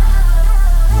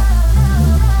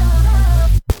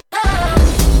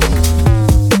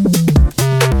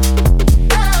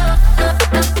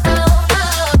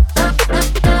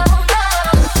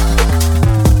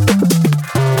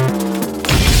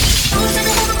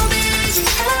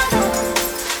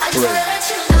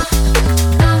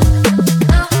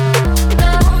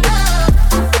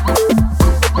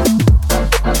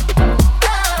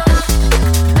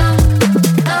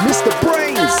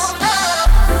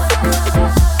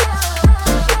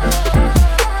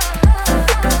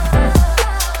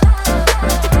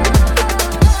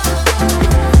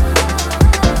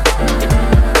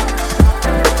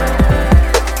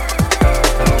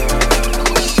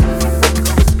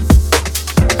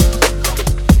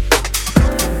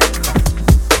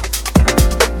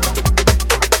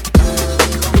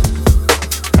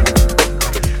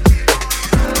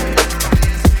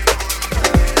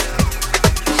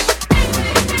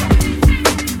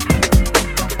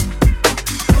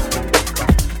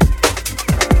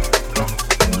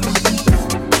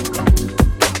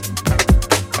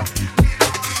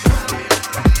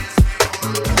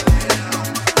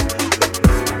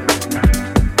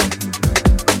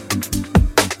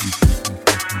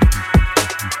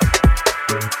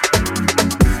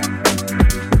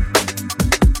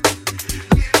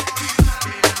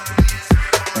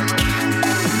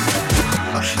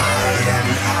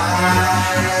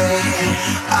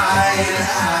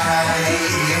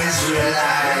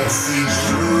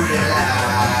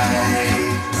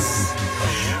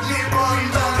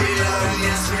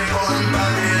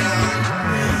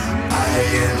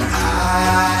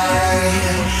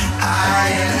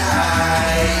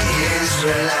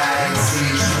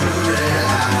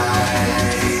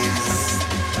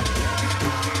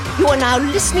 You are now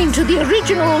listening to the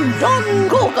original Don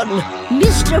Gorgon,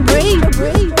 Mr.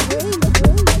 Brainz.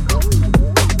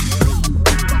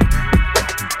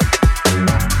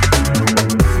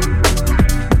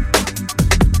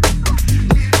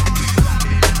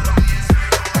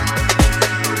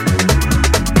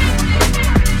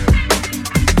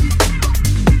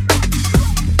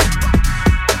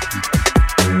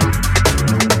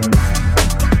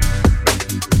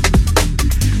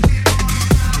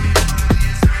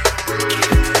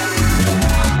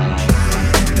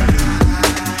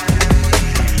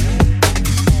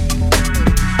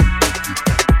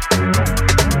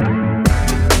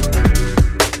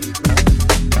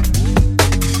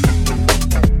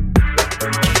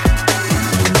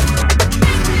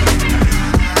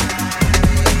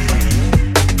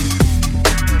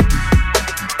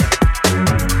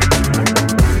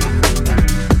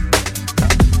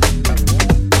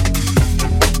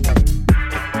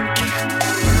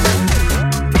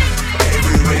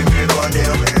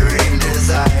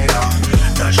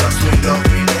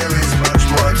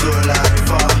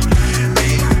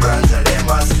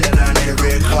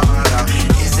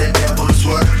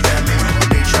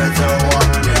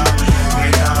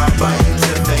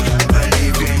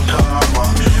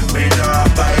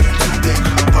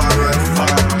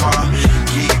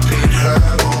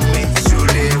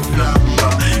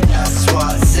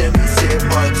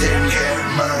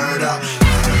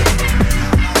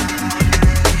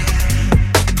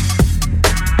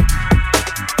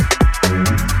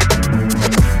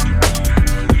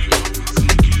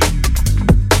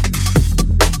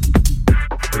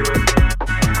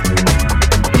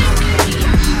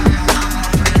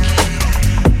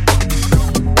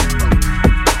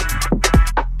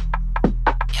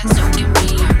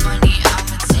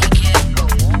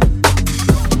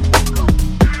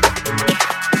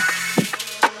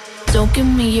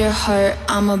 your heart,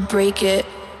 I'ma break it.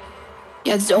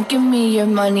 Yeah, don't give me your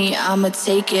money, I'ma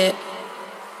take it.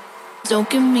 Don't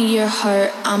give me your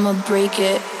heart, I'ma break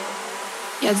it.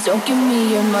 Yeah, don't give me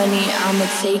your money, I'ma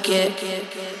take it.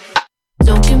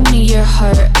 Don't give me your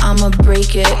heart, I'ma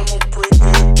break it.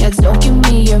 Yeah, don't give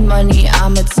me your money,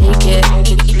 I'ma take it.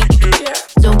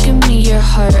 Don't give me your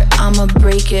heart, I'ma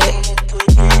break it.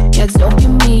 Yeah, don't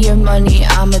give me your money,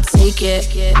 I'ma take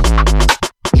it.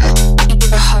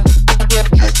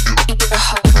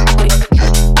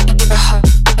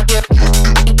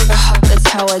 That's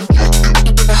how I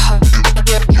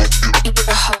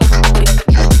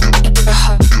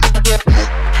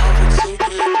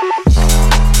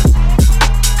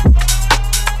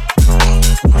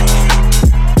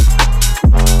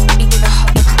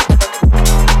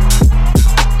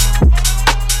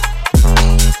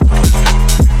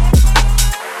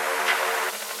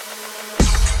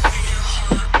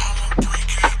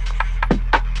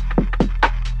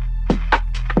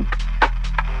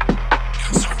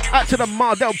to the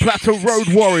Mar del Plata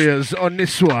Road Warriors on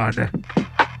this one.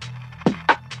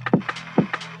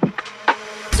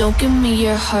 Don't give me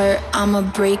your heart, I'ma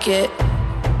break it.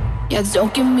 Yeah,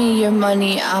 don't give me your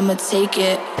money, I'ma take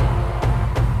it.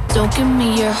 Don't give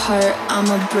me your heart,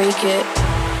 I'ma break it.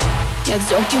 Yeah,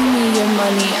 don't give me your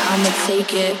money, I'ma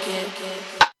take it.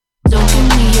 Don't give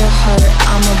me your heart,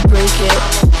 I'ma break it.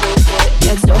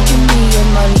 Yeah, don't give me your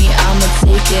money, I'ma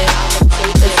take it.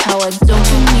 That's how I don't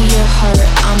give me your heart,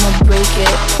 I'ma break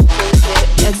it.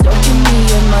 Yeah, don't give me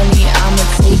your money, I'ma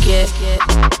take it.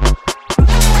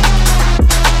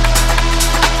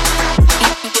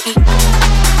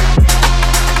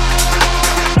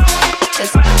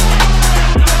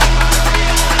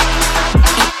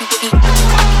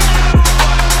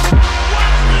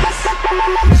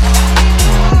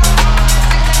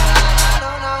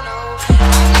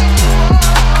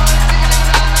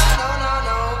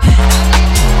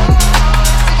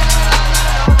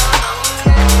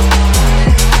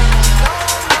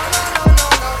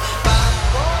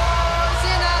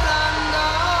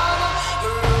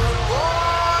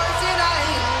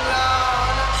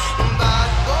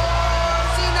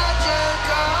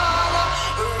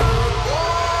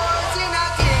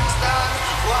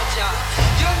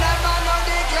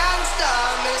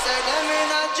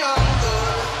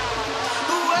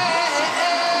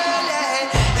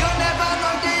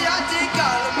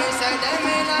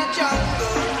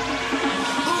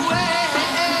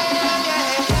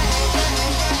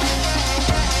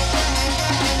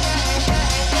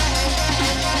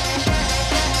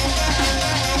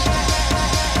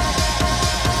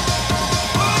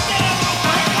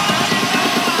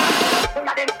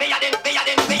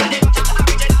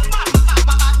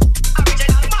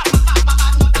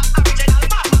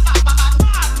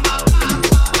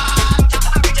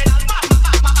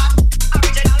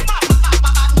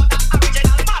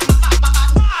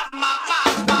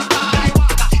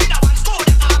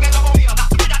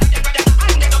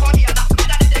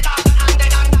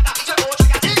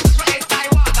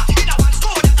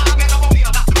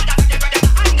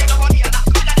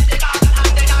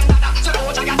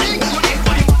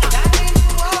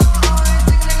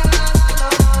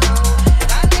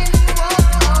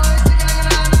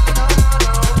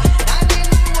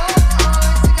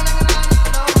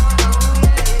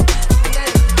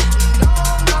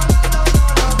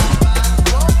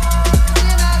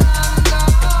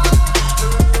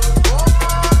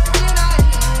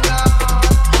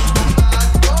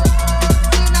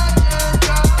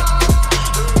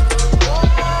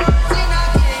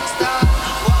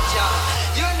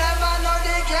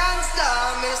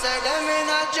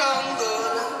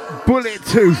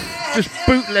 Just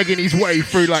bootlegging his way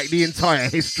through like the entire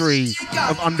history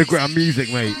of underground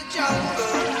music, mate.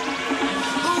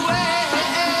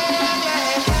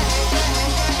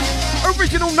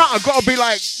 Original Nutter gotta be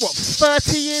like, what,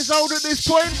 30 years old at this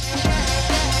point?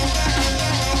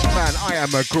 Man, I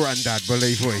am a granddad,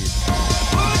 believe me.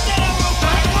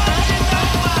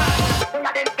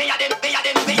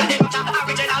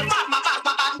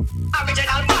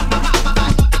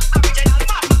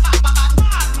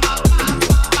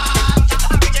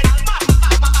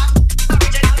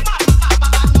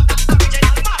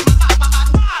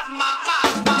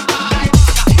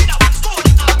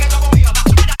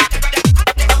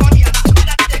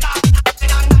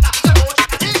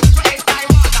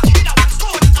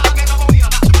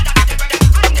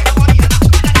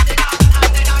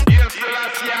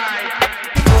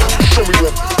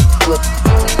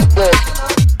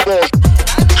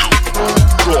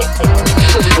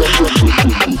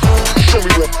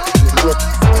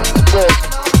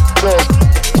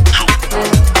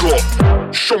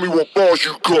 Show me what bars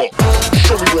you got.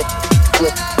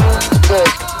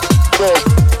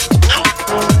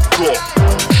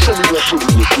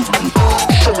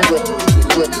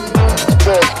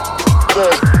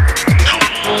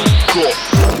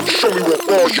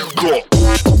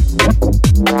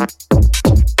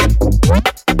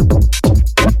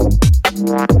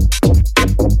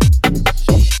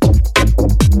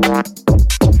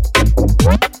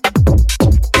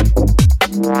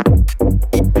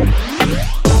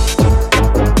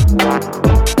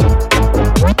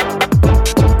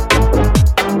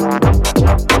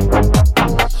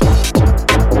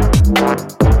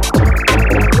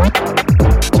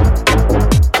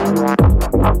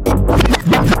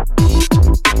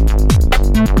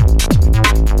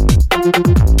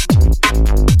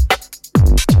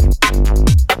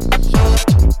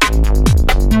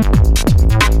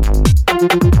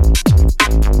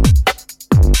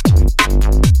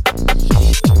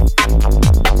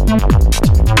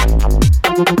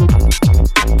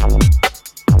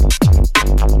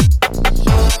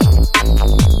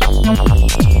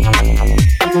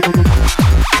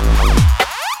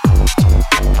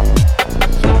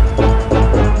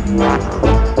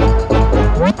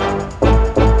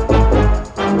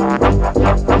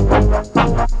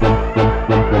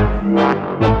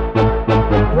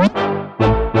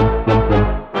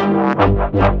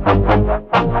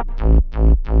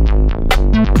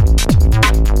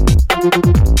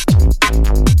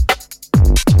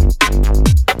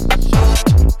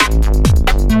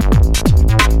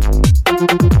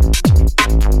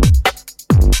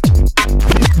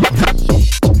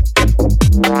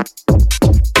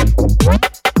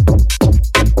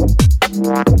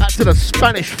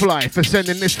 Spanish Fly for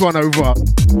sending this one over. Got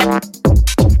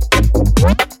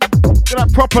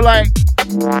that proper like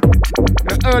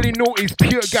early noughties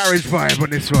pure garage vibe on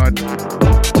this one.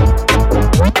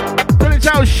 Tell it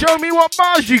out, show me what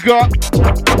bars you got.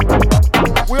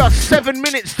 We are 7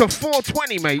 minutes to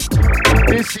 4:20, mate.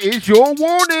 This is your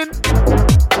warning.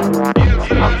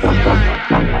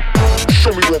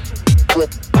 Show me what.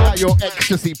 Your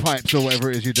ecstasy pipes or whatever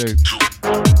it is you do.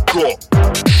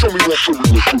 Show me what.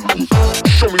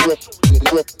 Show me what.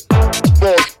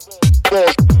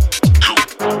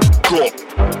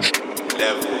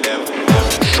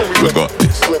 We got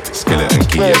this. Skeleton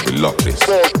key, yeah, we lock this.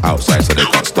 Outside so they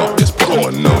can't stop this. Put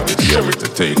on notice, yeah, it's a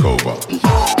takeover.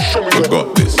 We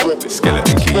got this.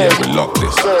 Skeleton key, yeah, we lock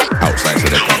this. Outside so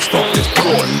they can't stop this. Put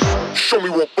on. Show me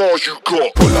what bars you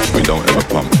got. Pull up, we don't ever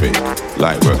pump fake.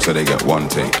 Light work so they get one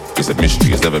take. It's a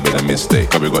mystery, it's never been a mistake.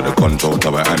 Cause we got the control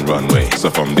tower and runway. So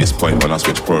from this point when I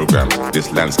switch programs,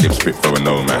 this landscape's fit for a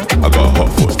nomad. I got hot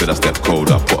foot, still I step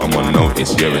cold up. Put them on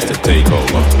notice, yeah, it's the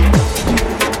takeover.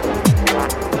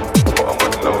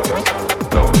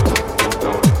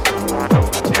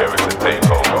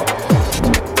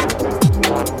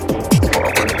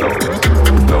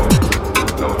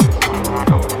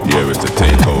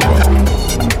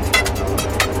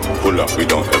 We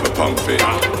don't ever pump it.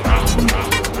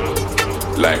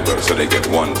 Light work so they get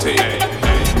one take.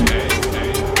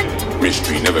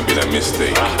 Mystery never been a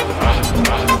mistake.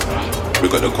 We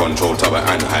got the control tower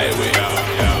and highway.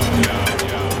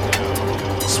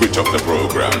 Switch up the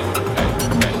program.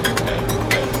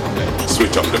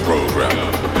 Switch up the program.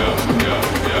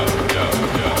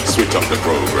 Switch up the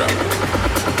program.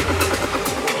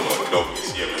 No,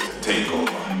 it's here to take over.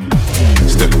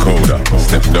 Step colder,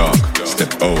 step dark,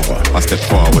 step over. I step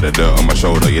far with the dirt on my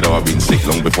shoulder. You know I've been sick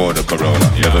long before the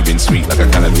corona. Never been sweet like a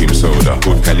can of cream soda.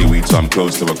 Good Cali weed, so I'm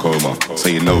close to a coma. So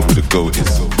you know who the goat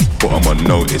is. Put them on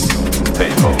notice.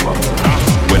 Take over.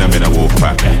 When I'm in a wolf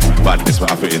pack, badness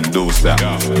but I fit in those that.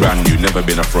 Brand new, never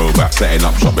been a throwback. Setting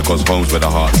up shop because home's where the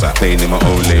heart's at. Playing in my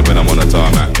own lane when I'm on a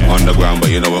tarmac. Underground, but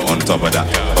you know we're on top of that.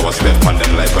 So I step on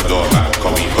them like a doormat.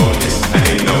 Call me own this, and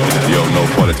they know that. Yo, no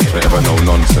politics, forever no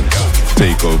nonsense.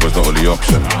 Takeover's the only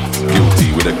option. Guilty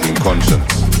with a clean conscience.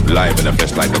 Live in the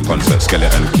flesh like a concert.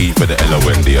 Skeleton key for the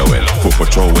L-O-N-D-O-N. Foot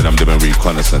patrol when I'm doing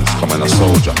reconnaissance. Come on, a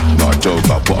soldier, not a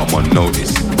joker. Put them on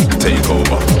notice.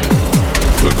 Takeover.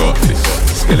 We got this.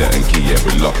 Skeleton key, yeah,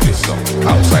 we lock this.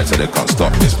 Outside so they can't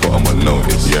stop this. Put them on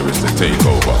notice. Yeah, it's the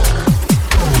takeover.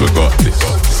 We got this.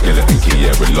 Skeleton key,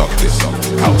 yeah, we lock this.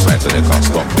 Outside so they can't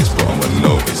stop this. Put them on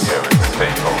notice. Yeah, it's the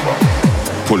takeover.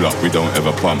 Pull up, we don't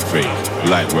ever pump fake.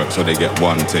 Light work so they get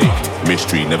one take.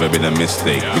 Mystery, never been a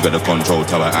mistake. We got the control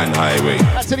tower and highway.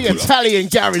 That's to the Italian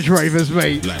garage ravers,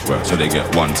 mate. Light work so they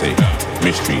get one take.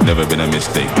 Mystery, never been a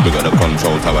mistake. We got the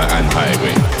control tower and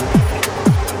highway.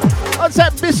 What's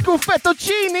that bisco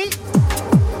fettuccine?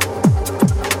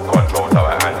 Control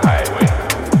tower and highway.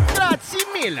 Grazie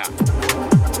mille.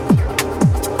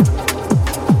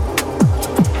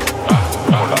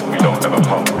 Pull up, we don't ever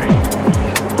pump fake.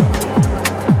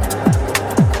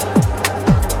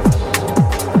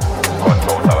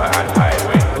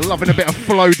 loving a bit of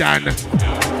Flowdan.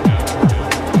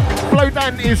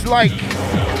 Flowdan is like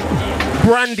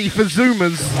brandy for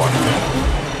Zoomers.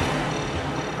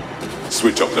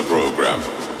 Switch up the program.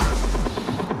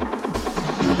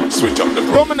 Switch up the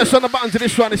program. Dominus on the buttons of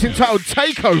this one is entitled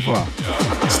Takeover.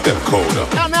 Step colder.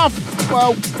 Now,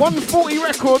 well, 140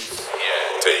 records.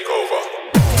 Yeah, Takeover.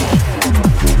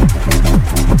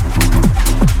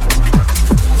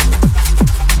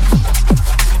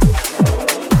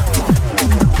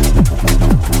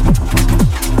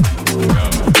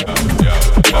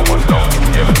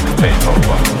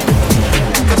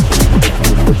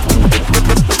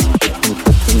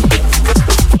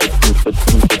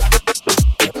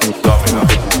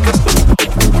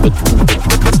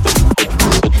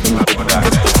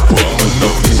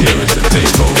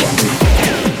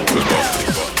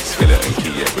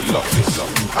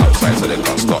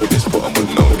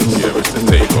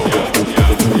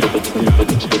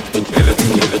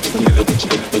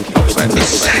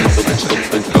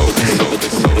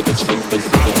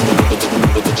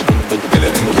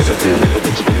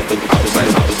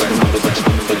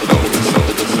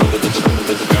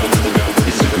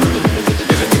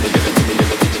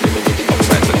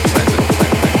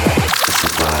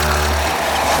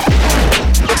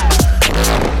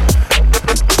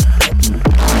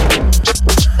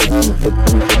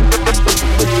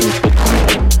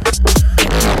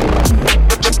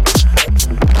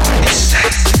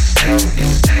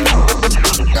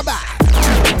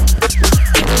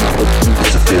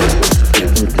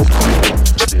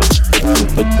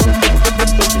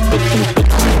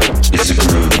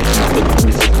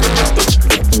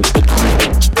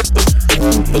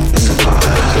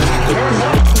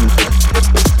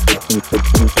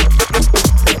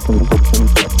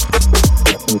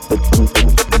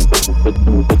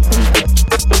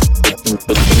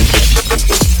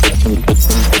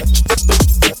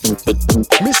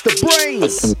 Mr.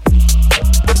 Brainz.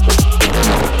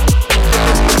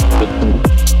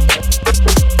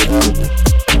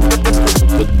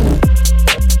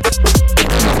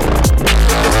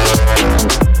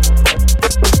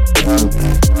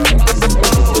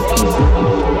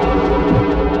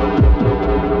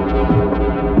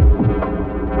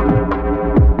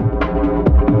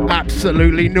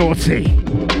 Absolutely naughty.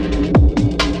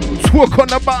 Twerk on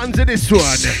the buttons of this one.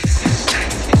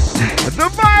 The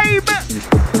vibe.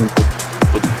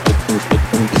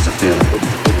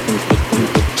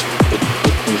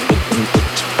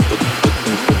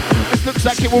 This looks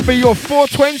like it will be your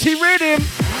 420 rhythm.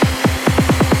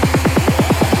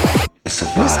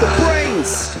 Mr.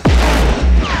 Brainz.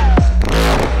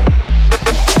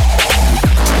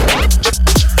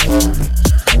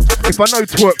 If I know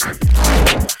twerk,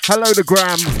 hello the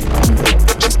gram.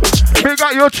 Big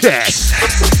up your chest.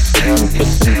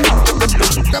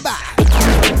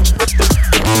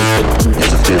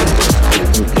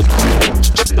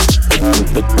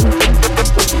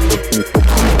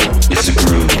 It's a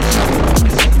groove.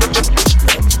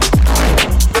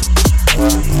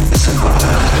 It's a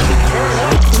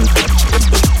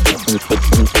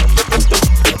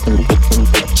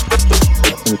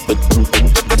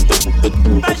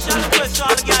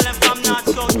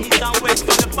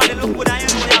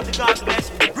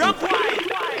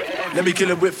Let me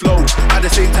kill it with flow. At the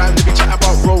same time, let me chat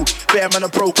about road. Better man, a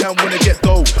broke and wanna get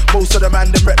dough. Most of the man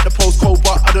them rep the postcode,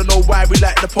 but I don't know why we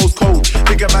like the postcode.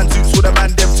 Bigger man suits with a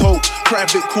man them toe.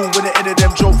 Private cool when the end of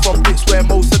them joke from bits where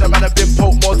most of the man have been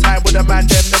poked. More time with a man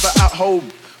them never at home.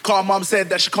 Car mum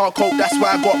said that she can't cope, that's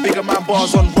why I got bigger man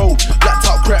bars on road. Black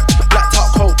top crap, black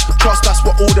top coat. Trust that's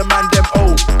what all the man them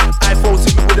owe. iPhone to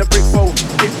me with a brick phone.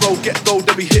 Hit road, get gold,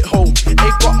 then we hit home.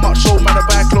 Ain't got much show, man, I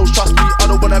buy clothes. Trust me, I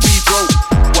don't wanna be broke.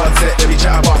 One sec, let me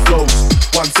chat about flows.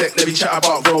 One sec, let me chat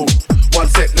about road. One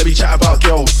sec, let me chat about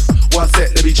girls. One sec,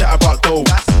 let me chat about gold.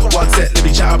 One sec, let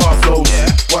me chat about flows.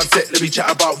 One sec, let me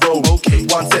chat about road.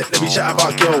 One sec, let me chat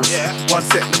about girls. One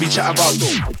sec, let me chat about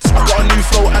gold. I got a new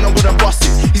flow and I'm gonna bust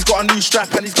it. He's got a new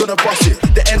strap and he's gonna bust it.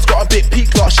 The end's got a bit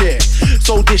peak last year.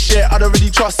 So this year I don't really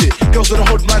trust it. Girls in the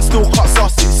hood, man, still can't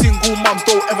suss it. Single mums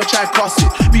don't ever try cuss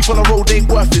it. Beef on the road ain't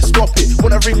worth it, stop it.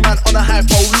 When I ring man on a high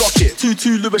pole, lock it.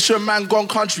 2-2 Lewisham man gone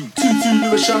country. 2-2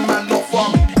 Lewisham man not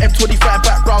farming. M25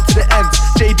 back round to the end.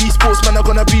 JD Sportsman are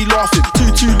gonna be laughing.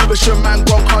 2-2 Lewisham man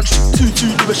gone country.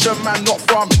 2-2 Lewisham man not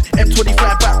farming.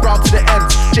 M25 back round to the end.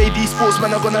 JD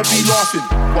Sportsman are gonna be laughing.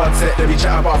 One sec, let me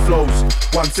chat about flows.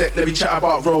 One sec, let me chat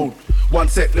about road. One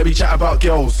sec, let me chat about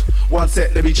girls. One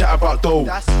sec, let me chat about dough.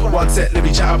 One sec, let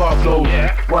me chat about clothes.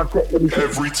 One sec, let me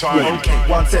every time. Okay.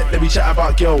 One sec, let me chat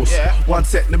about girls. One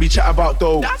sec, let me chat about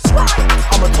dough.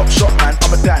 I'm a top shot man,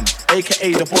 I'm a Dan,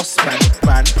 aka the boss man.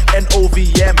 NOV,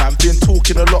 yeah man, been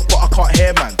talking a lot but I can't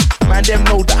hear man. Man, them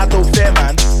know that I don't fair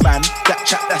man. Man, that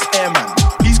chat, that's air man.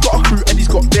 He's got a crew and he's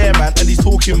got bear man, and he's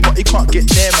talking but he can't get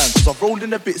near man. Cause I've rolled in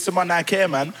the bits in my Nike Air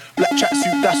man. Black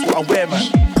tracksuit, that's what I wear man.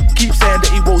 Keep saying that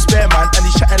he won't spare man, and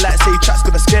he's chatting like say chat's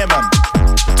gonna scare man.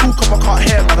 Talk up I can't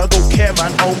hear man, I don't care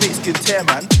man. I'll make skin tear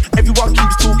man. Everyone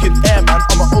keeps talking air man.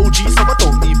 I'm an OG so I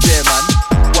don't need bear man.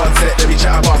 One sec, let me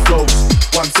chat about flows.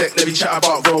 One sec, let me chat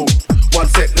about road. One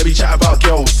sec, let me chat about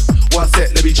girls. One sec,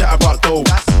 let me chat about dough.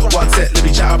 One sec, let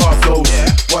me chat about flows.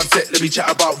 One sec, let me chat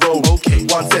about road.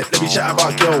 One sec, let me chat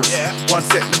about girls. One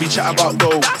sec, let me chat about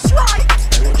dough. That's right.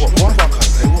 What?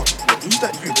 Who's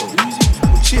that you, bro? Who's he?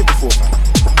 You see it before, man?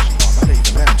 Man, ain't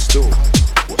the man still.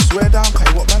 What, swear down,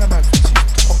 Kai? What man, man thinks he's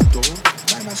top, though?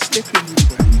 Man, slipping you,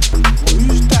 man.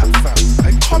 Who's that, fam?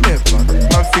 Hey, come here, blood.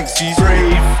 Man thinks he's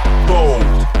brave, bold,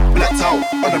 blacked out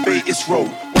on a Batis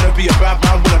road. Wanna be a bad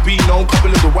man, wanna be known.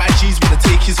 Couple of the YGs wanna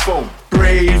take his phone.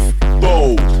 Brave,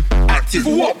 bold, active,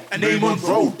 what? A name on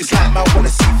road. It's like man wanna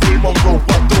see fame on road,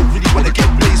 but don't really wanna get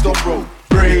blazed on road.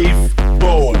 Brave,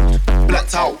 bold,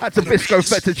 blacked out. That's a Bisco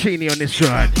fettuccine on this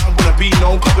ride. I wanna be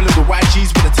known. Couple of the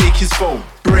YGs wanna take his phone.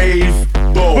 Brave,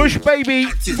 bold, Bush baby,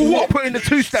 putting the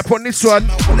two-step on this one.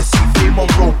 I wanna see fame on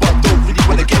road, but don't really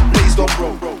wanna get blazed on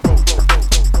road.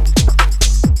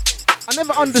 I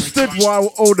never understood why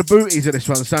all the booties of this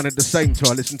one sounded the same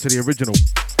till I listened to the original.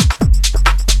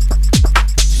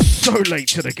 So late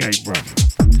to the game, bruv.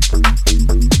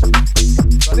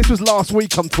 But this was last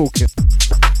week I'm talking.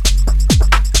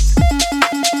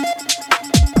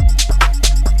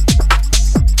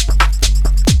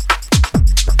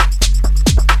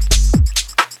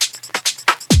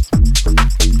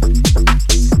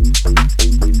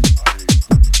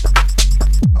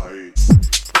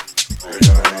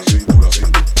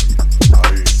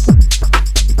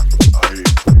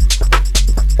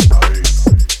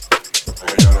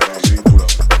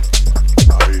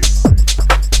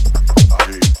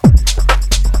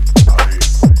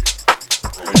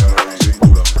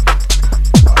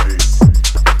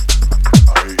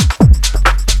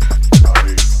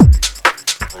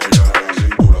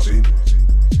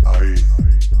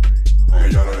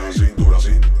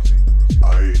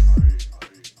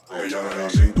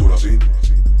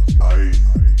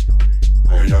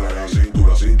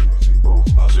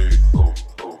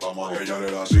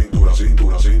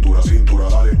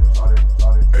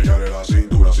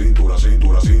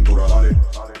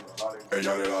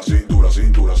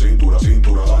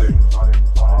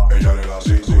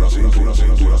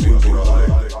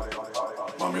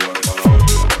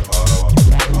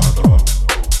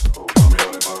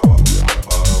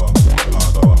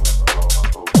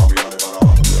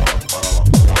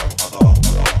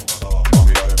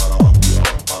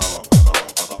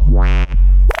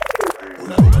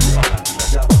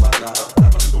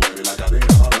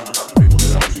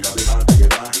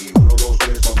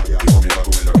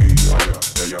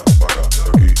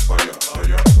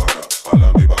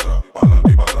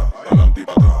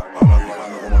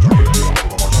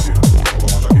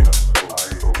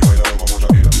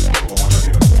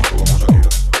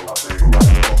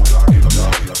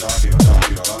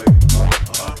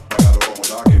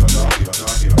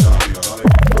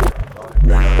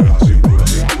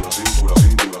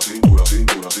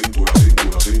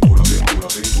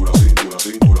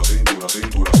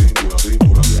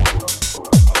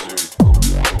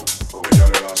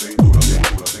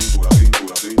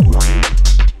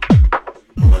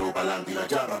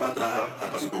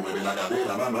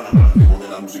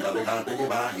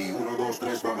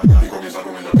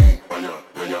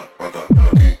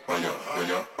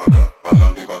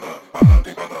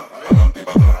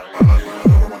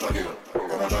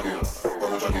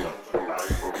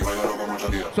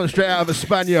 Straight out of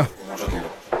España.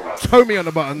 Tommy on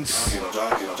the buttons.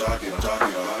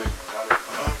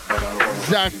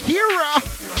 Zakira.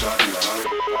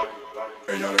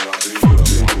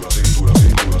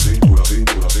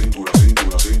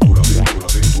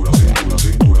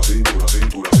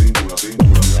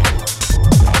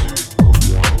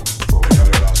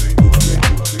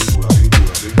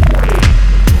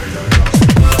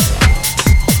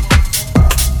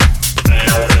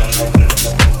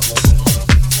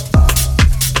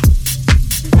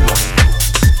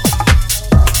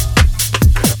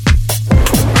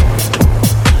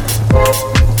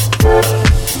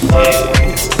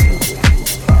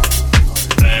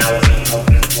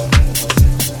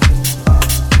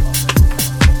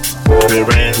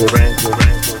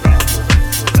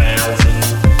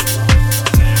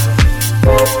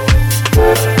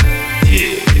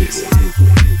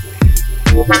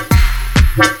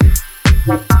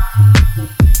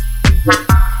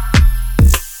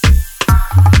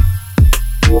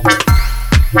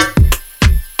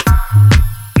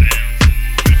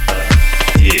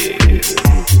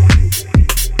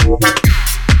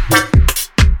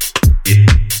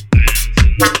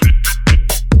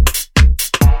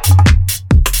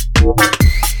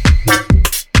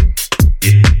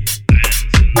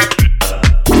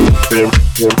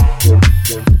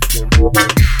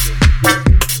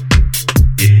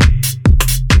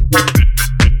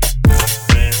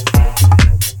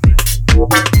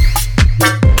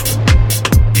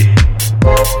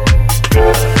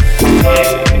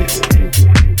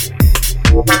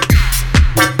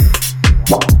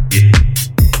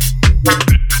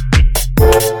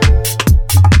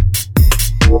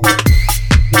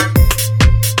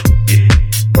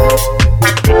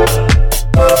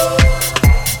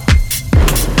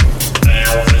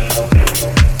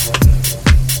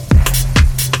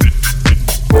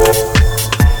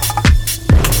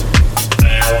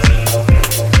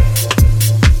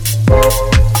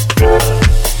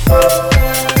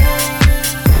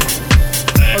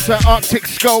 Arctic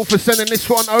Skull for sending this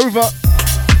one over.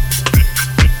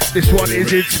 This one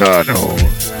is eternal.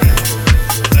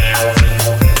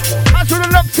 That's for the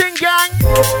locked in gang.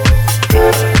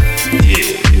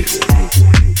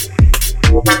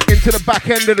 Into the back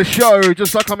end of the show,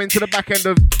 just like I'm into the back end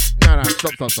of. No,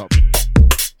 stop.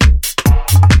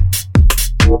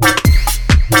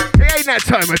 It ain't that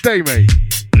time of day, mate.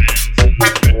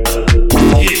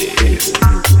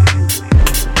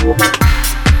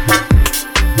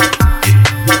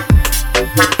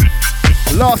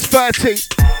 Last 30.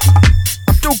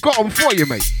 I still got them for you,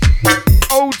 mate.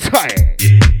 Hold tight.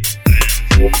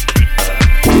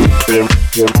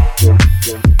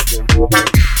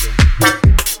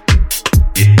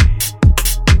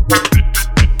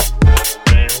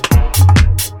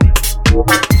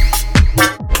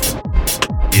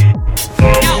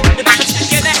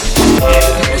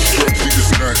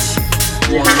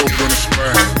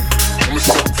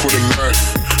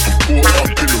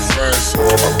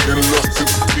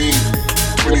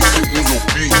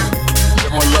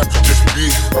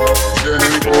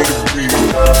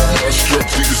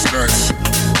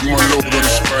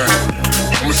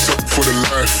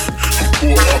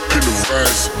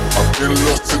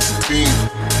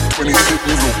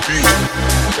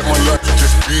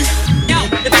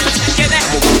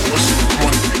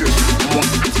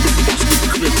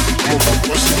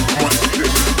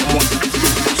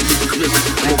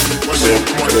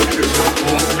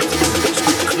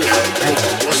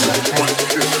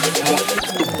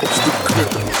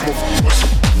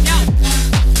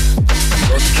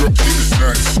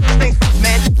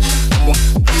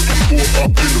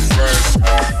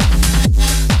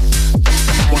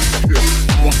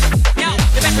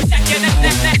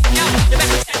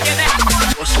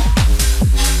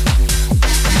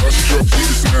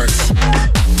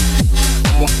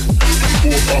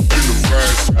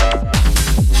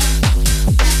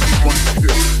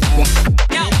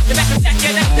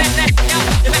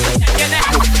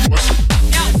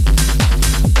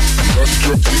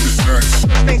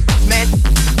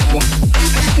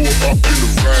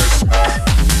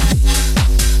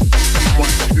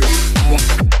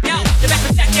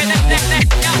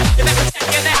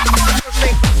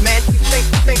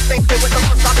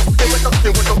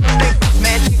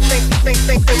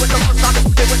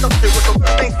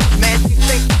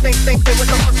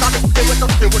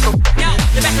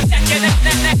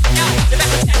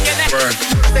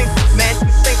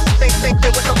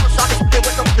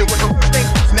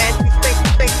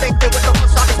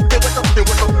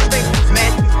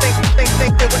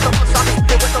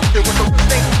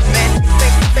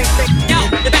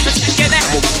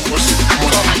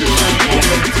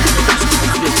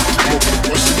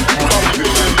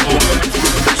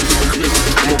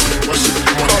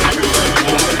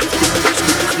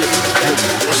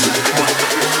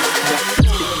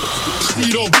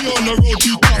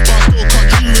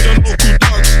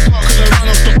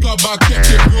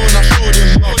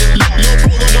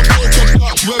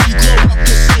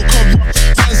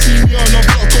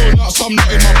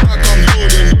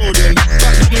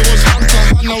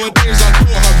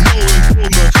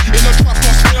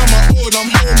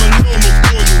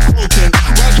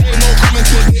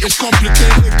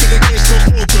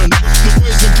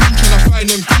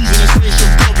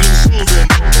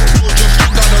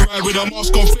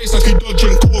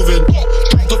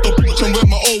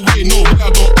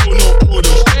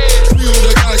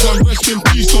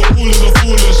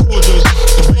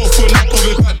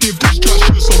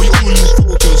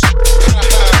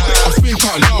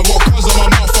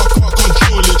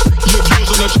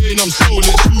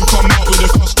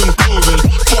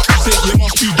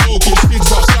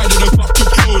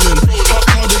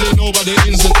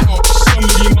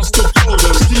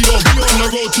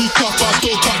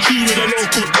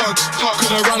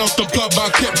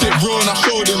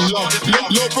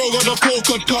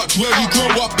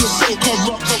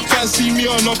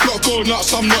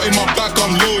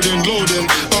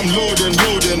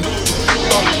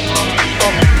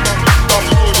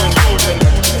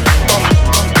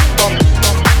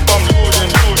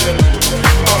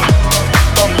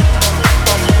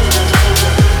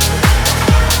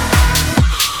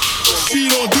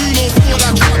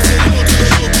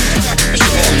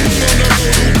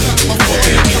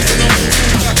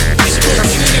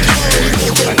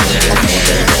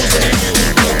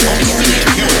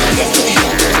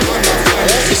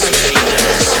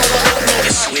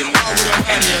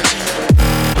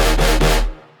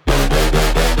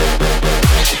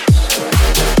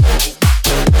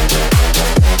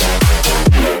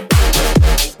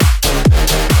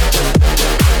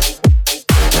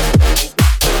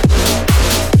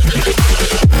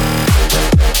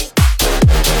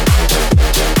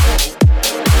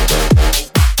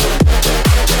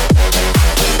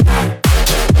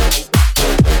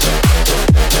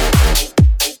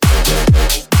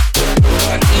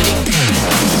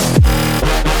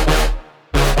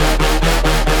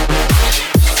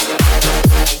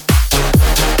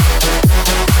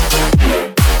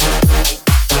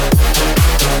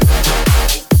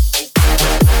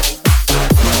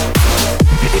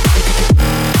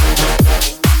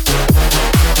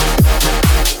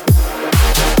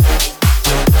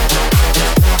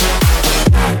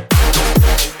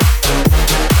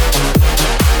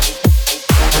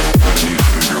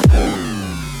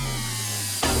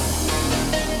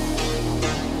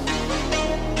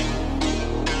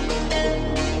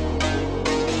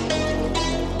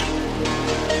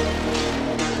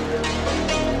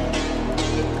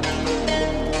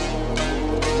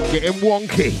 Getting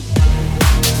wonky.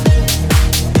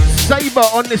 Saber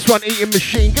on this one, Eating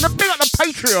Machine. Gonna big up the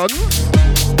Patreons.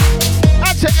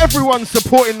 Out to everyone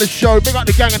supporting the show. Big up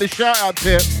the gang of the shout out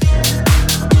here.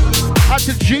 Out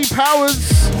to G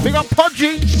Powers. Big up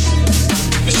Podgy.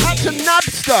 Out to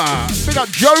Nabstar. Big up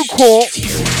Joe Court.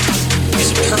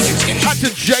 Out to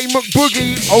J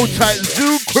McBoogie. Old Tight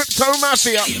Zoo. Crypto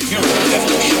Mafia.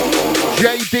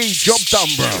 JD. Job done,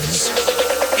 bro.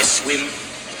 You swim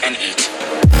and eat.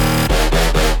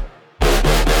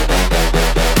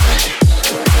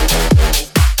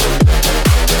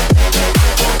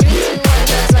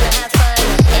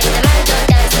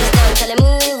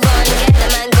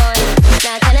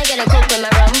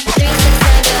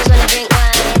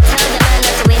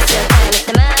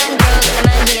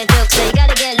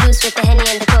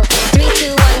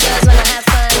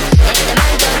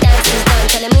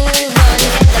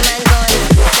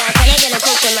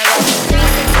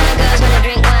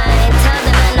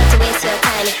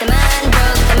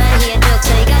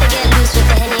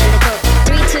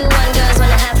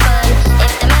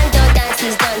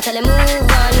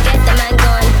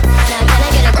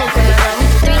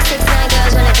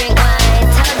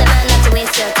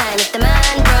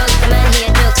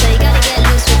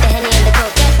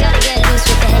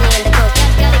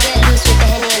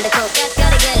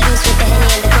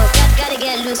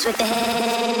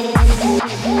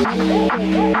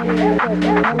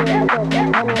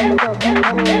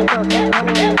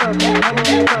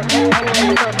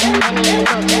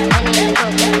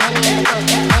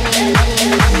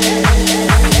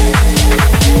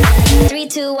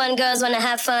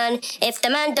 If the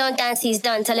man don't dance, he's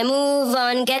done. Tell him move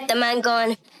on, get the man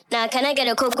gone. Now can I get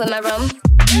a Coke with my rum?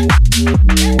 3,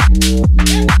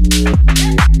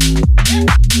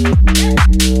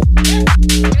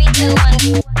 2,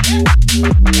 1.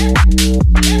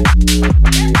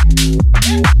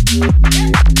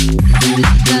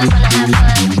 Girls wanna have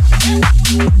fun.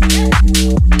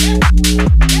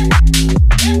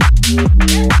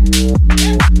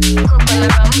 Coke with my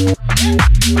rum.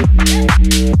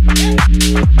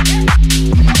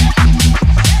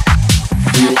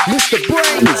 Mr.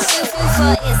 Brainz.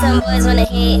 Some boys wanna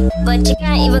hate, but you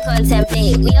can't even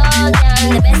contemplate. We all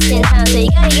down, the best in town, so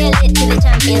you gotta get lit to the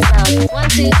champions now. 1,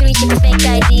 2, 3, check a fake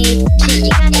ID. Shit,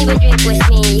 you can't even drink with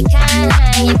me. You can't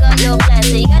hang, you got no plan,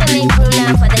 so you gotta make room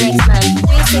now for the next man.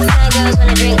 3, 6, 9 girls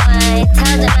wanna drink wine.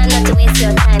 Tell the man not to waste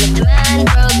your time. If the man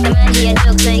broke, the man he a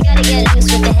joke, so you gotta get loose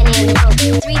with the Henny and the Coke.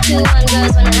 3, 2, 1,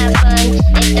 girls wanna have fun.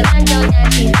 If the man don't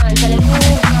dance, he's gone. Tell him move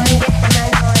on, get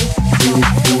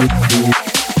the man gone.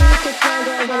 3, 6, 9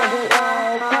 girls wanna drink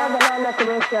wine. Tell the man not to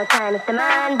waste your time. If the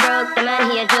man broke, the man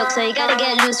he a joke, so you gotta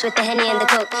get loose with the Henny and the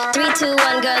Coke. 3, 2,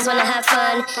 1, girls wanna have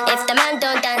fun. If the man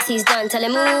don't dance, he's done. Tell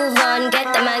him move on,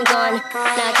 get the man gone.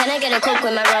 Now can I get a Coke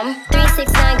with my rum? 3,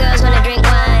 6, 9 girls wanna drink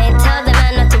wine. Tell the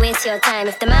man not to waste your time.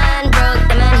 If the man broke,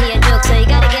 the man he a joke, so you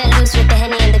gotta get loose with the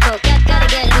Henny and the Coke. Gotta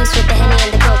get loose with the Henny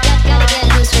and the Coke. Gotta get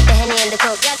loose with the Henny and the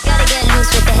Coke. Gotta get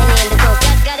loose with the Henny and the Coke.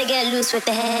 Gotta get loose with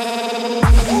the Henny.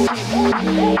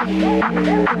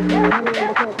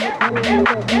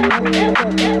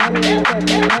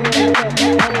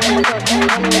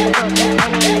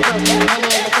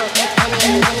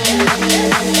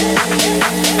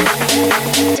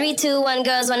 3, 2, 1,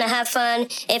 girls wanna have fun.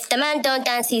 If the man don't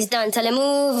dance, he's done. Tell him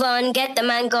move on, get the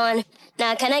man gone.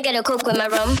 Now can I get a Coke with my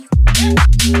rum?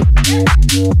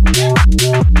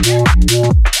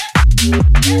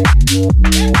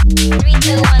 3,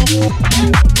 2,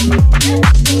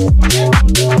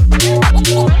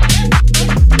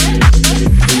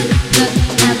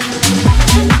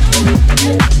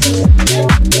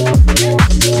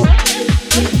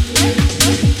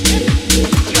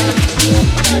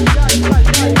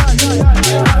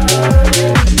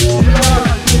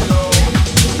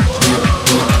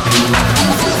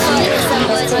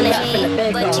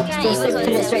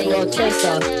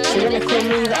 She really call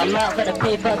me, but I'm out for the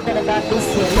paper. Tell about this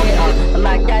here later. And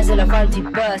my guys in the front to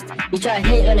burst. You try to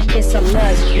hate on the kiss some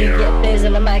nerves. You get biz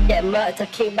and I might get murked. I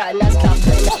kick back NASCAR.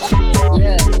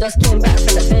 Yeah, just came back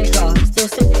from the baker. Still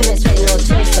 6 minutes straight, no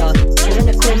chaser. She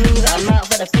really call me, but I'm out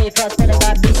for the paper. Tell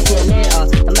about this here later.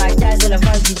 And my guys in the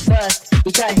front to burst.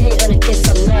 You try to hate on the kiss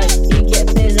some nerves. You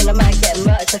get biz and I might get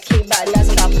murked. I kick back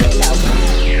NASCAR. Play now.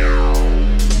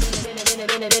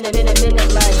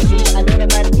 Minute, man, see, I know the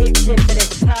man itching for this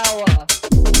power.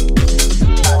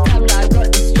 About time that I got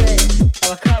this straight.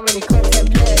 Now I can't really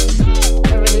contemplate. I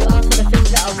don't really ask for the things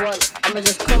that I want. I'ma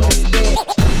just come and stay.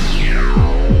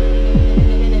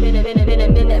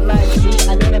 Minute, man, see,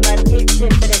 I know the man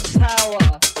itching for this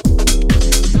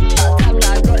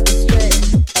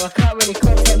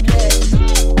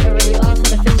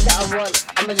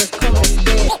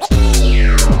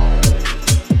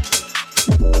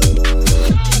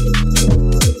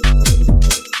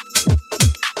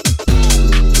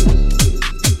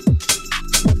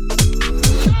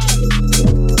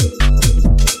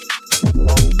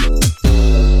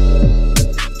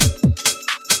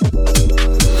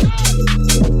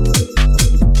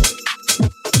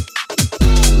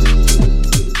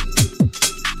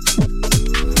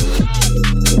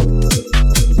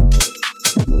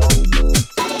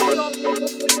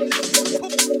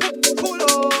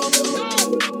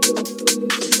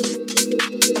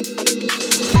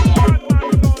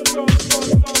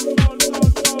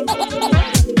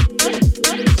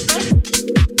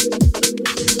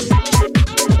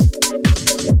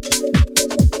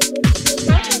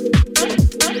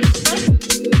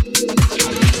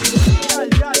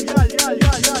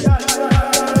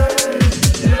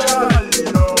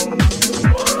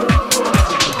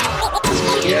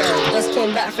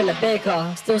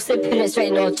baker. Still sipping it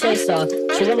straight, no chaser.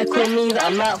 She wanna call me, but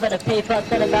I'm out for the paper.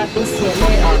 Tell her about this here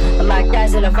later. And my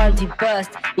guys in the vanity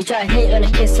burst. You try to hate on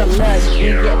a kiss, some nerves.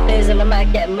 You get biz and I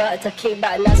might get murked. I kick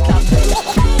back, nice clap.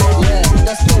 Yeah,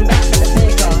 just came back from the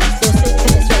baker. Still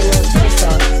sipping it straight, no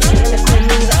chaser. She wanna call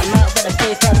me, but I'm out for the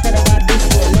paper. Tell her about this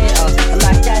here later. And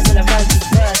my guys in the vanity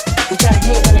burst. You try to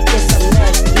hate on a kiss, some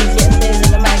nerves. You get biz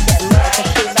and I might get murked. I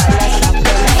kick back, nice clap.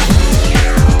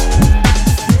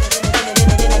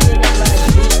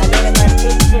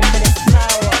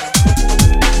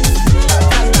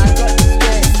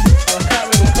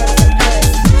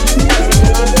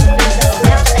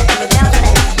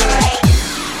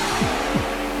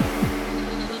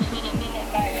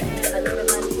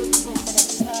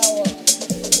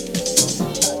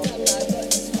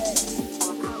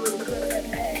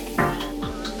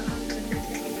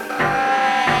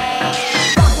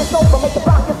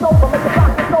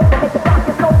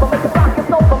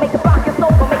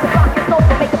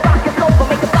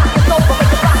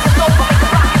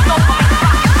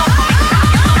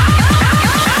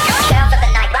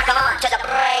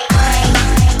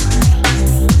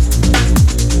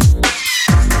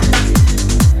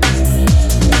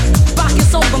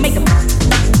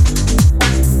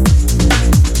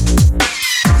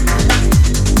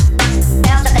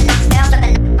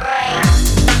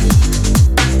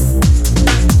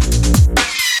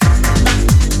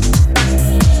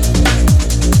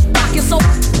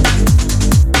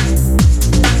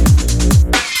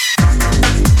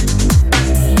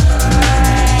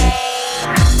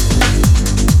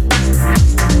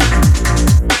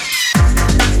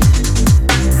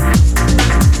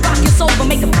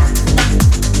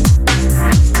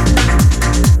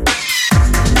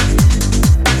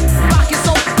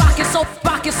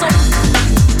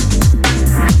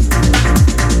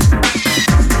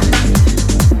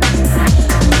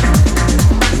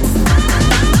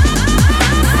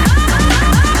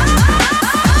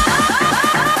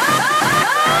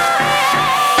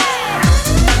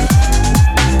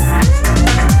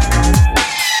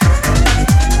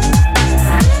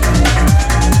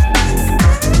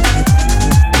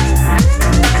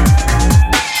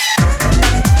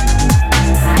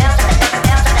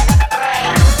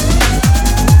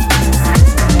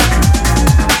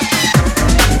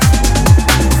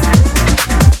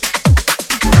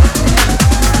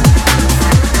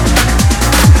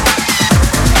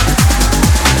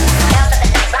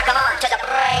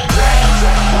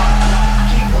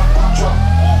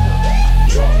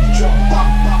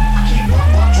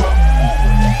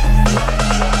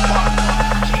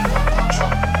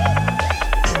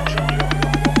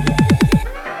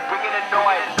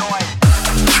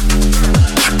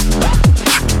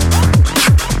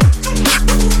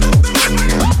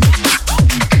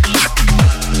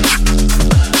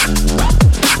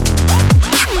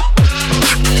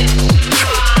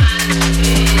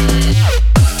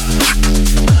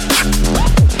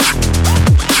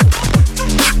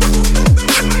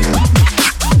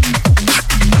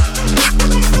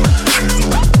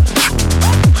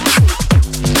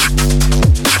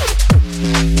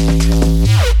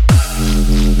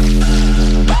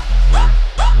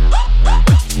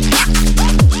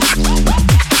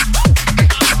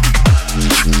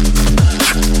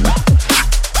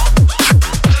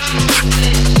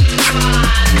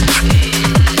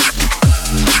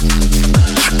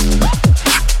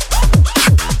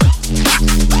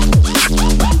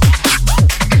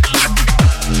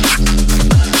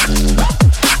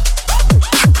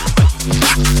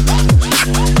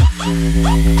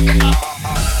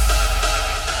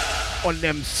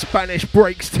 Spanish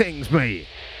breaks things, mate.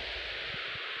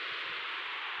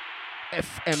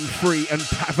 FM3 and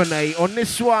Pavane on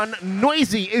this one.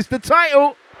 Noisy is the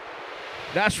title.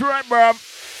 That's right, bruv.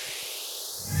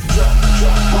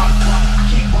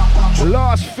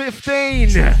 Last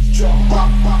 15.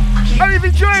 I've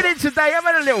enjoyed it today. I've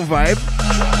had a little vibe.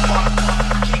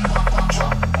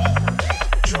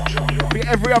 Be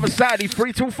every other Saturday,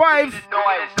 3 till 5.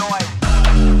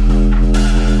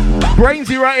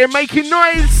 Brainsy right here making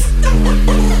noise.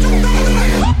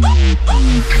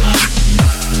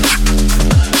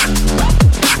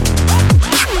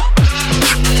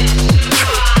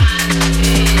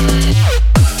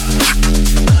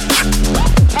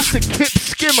 That's a Kip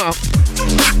Skimmer.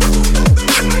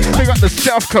 Big up the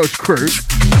South Coast crew.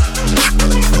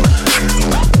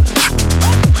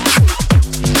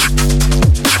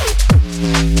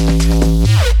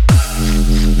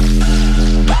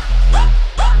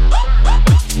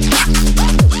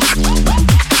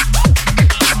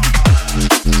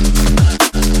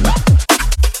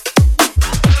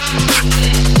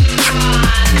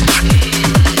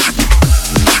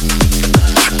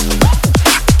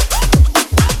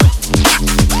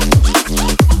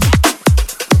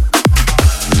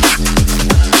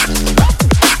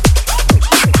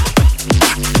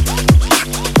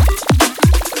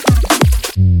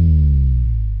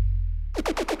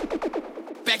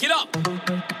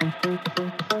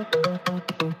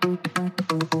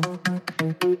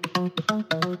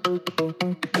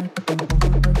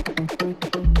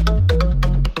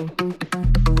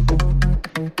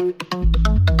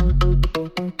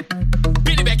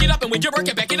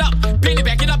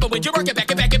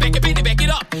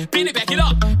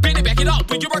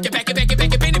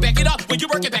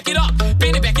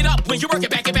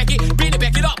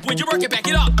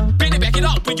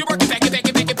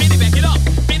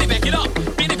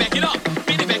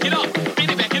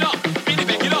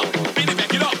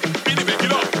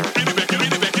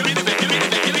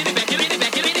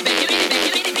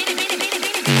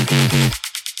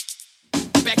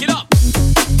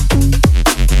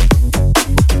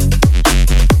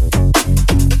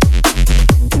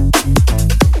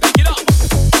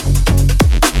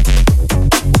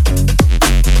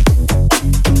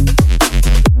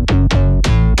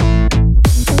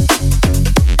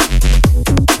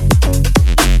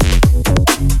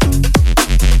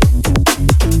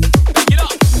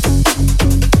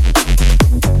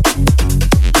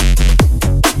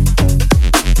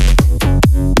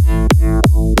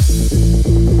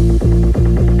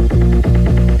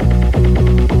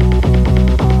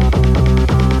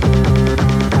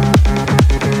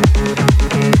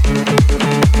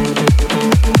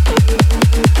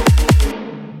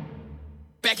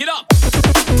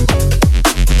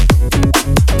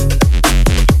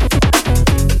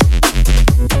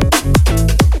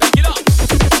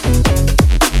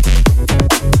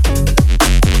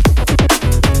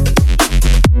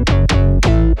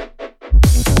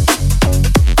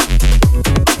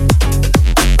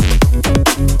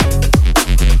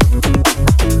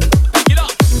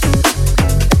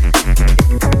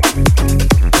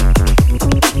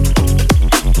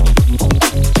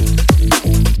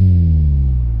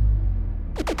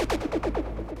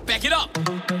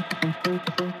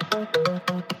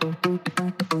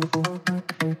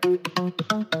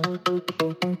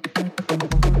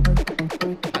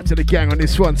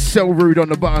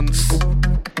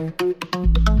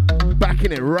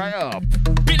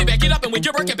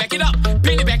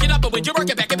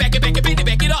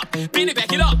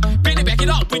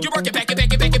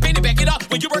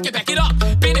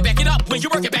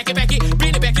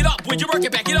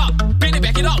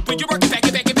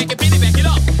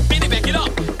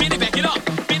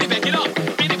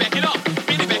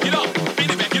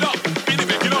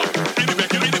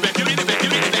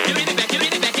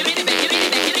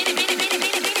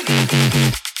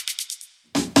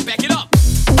 Back it up.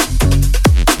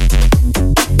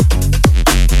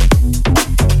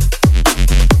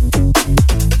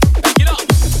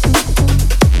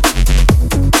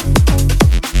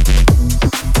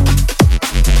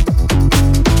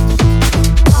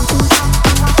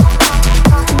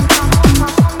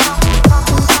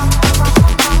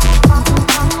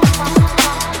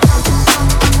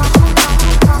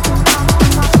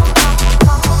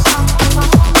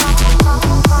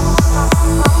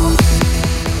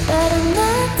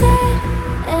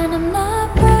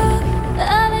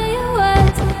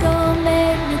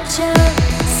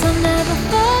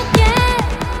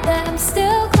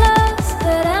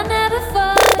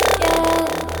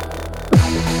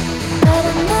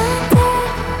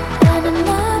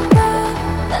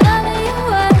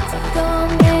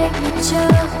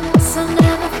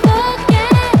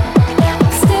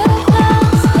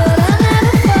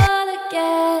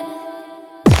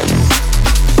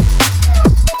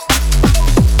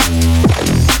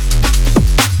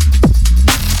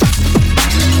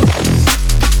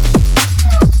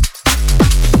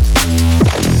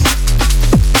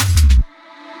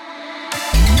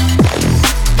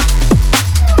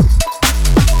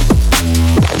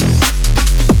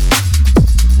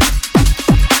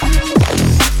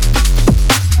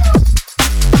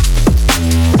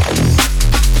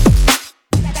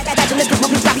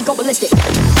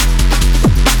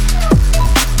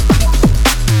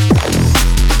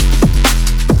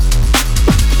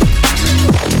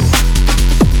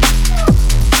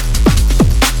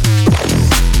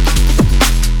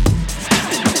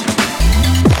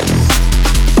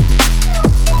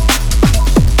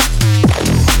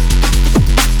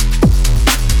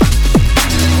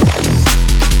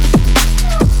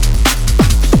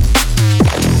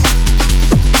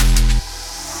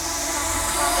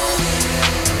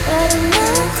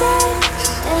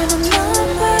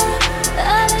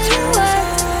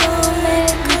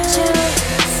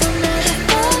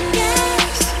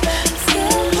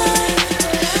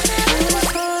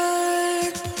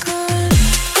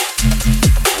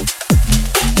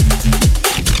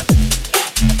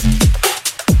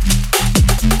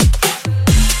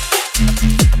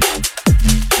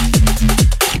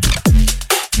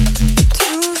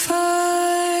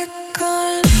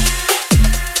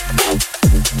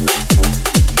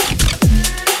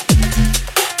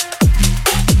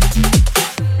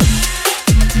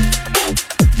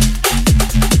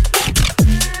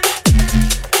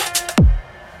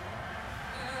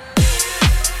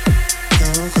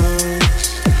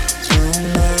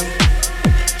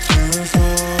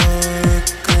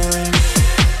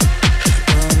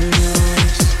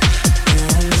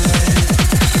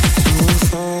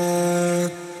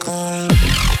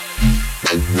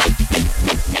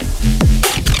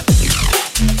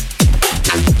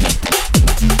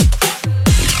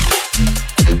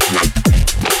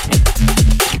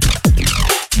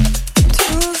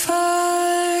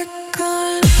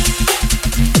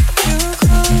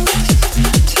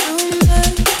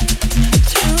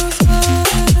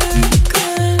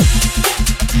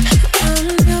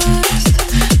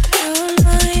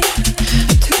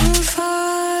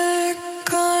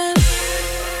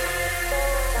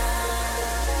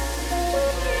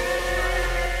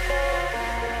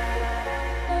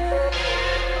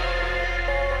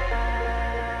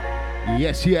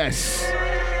 Yes.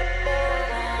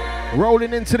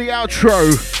 Rolling into the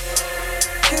outro.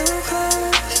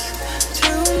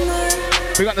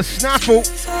 We got the snaffle.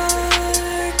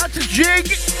 That's a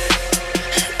jig.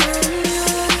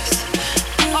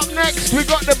 Up next, we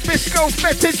got the bisco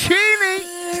fettuccine.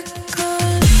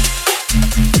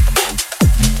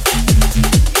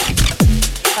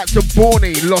 That's a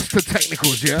Borny, lost to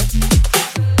technicals, yeah?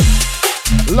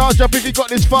 Large up if you got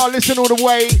this far, listen all the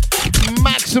way.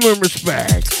 Maximum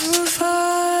respect.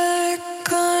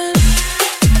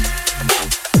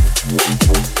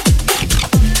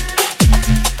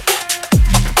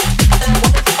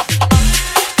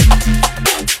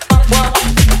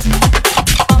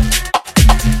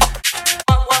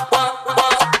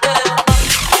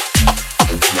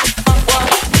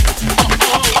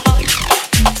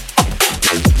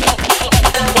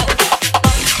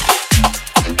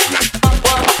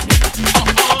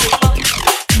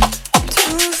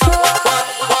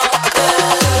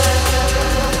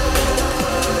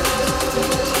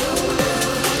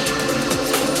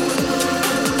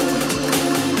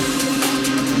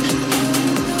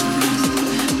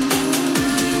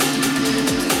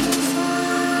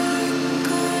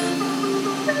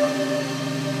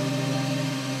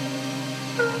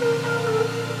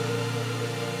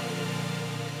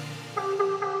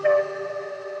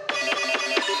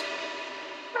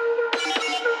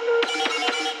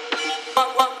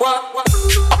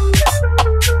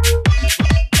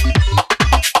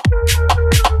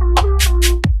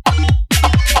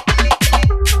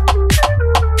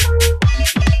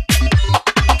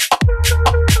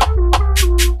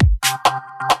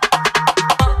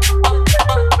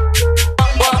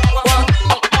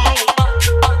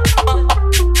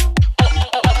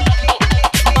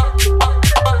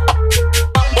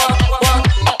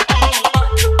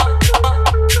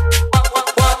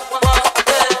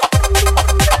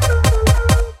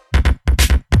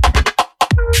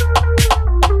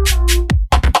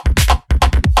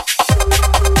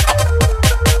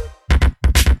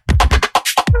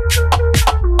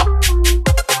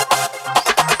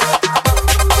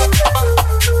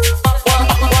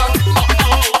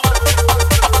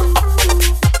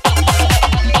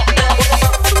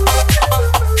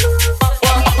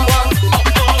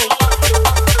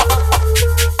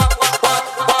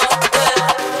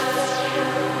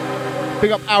 Big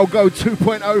up Algo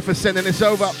 2.0 for sending this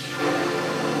over.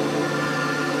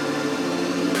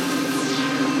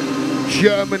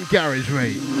 German garage,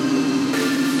 mate.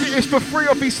 Get this for free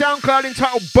off his SoundCloud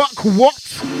entitled Buck What?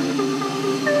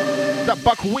 That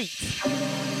Buckwheat.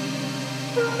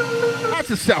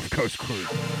 That's a South Coast crew.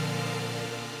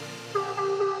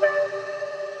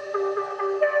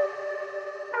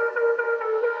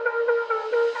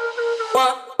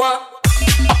 What?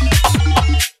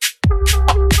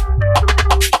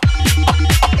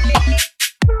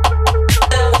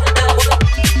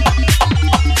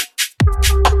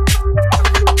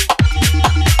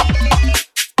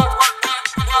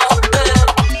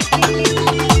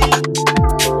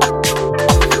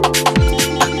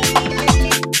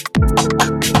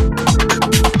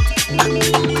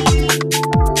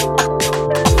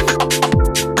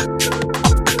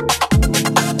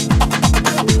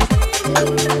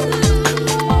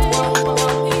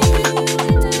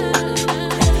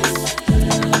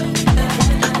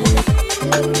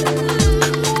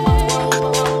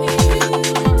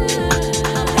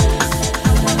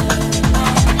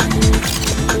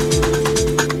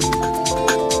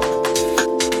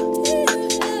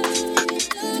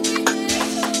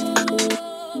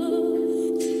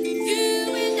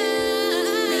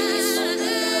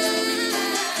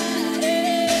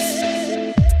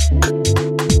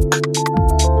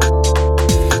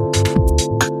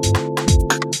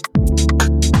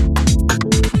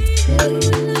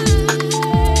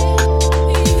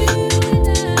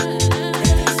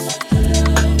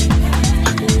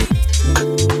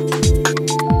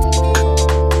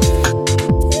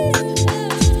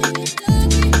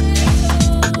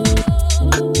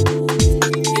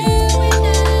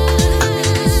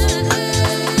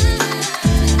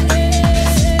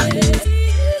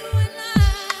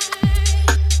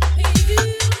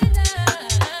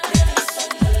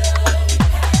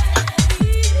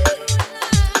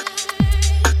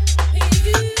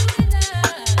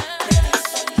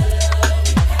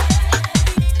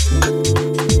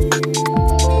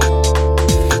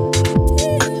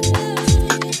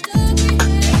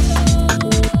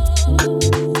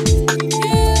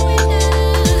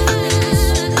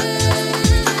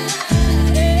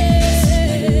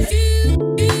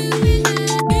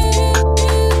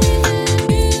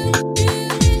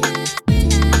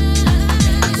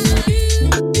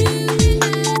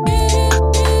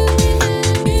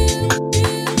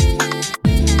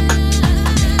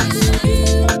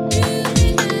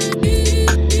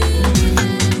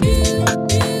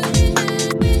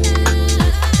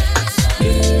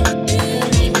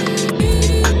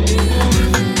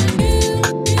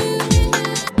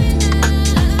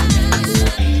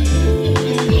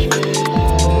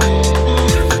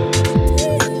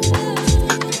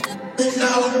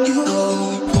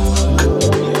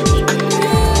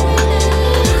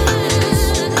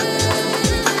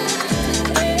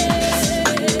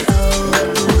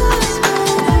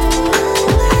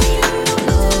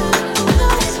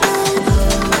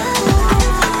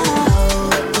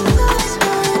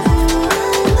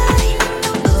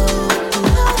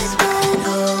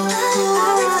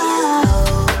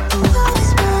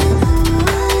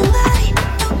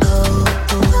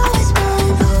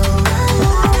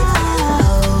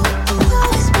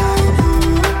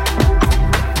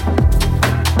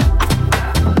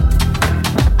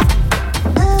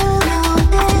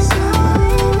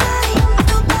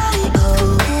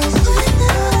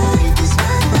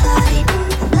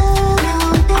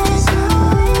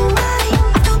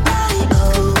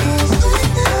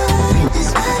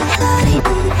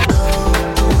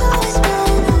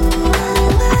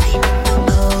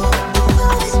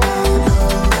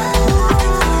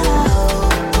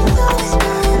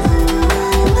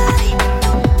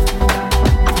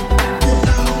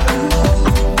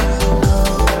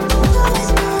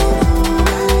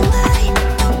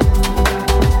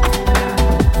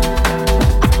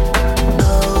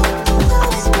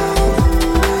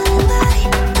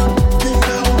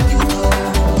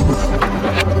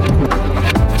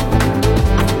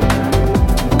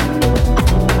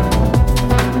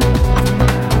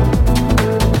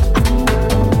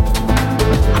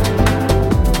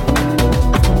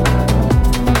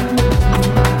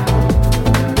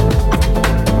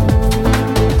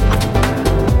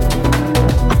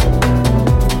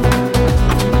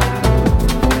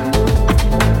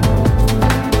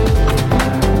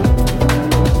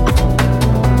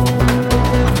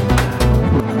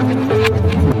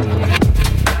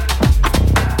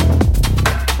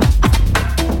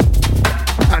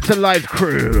 to live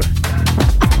crew.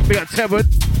 We got Tedward.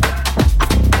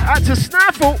 Out to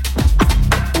Snaffle.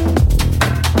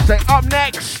 Say up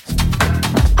next.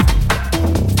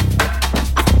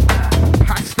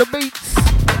 Mr. Beats.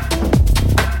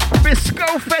 Bisco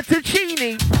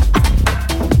Fettuccine.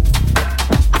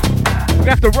 We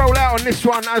have to roll out on this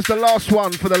one as the last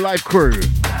one for the live crew.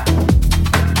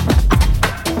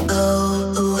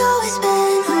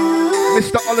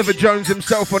 Mr. Oliver Jones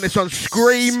himself on this one.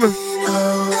 Scream.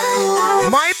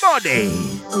 My body.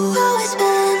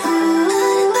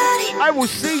 I will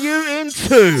see you in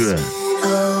 2.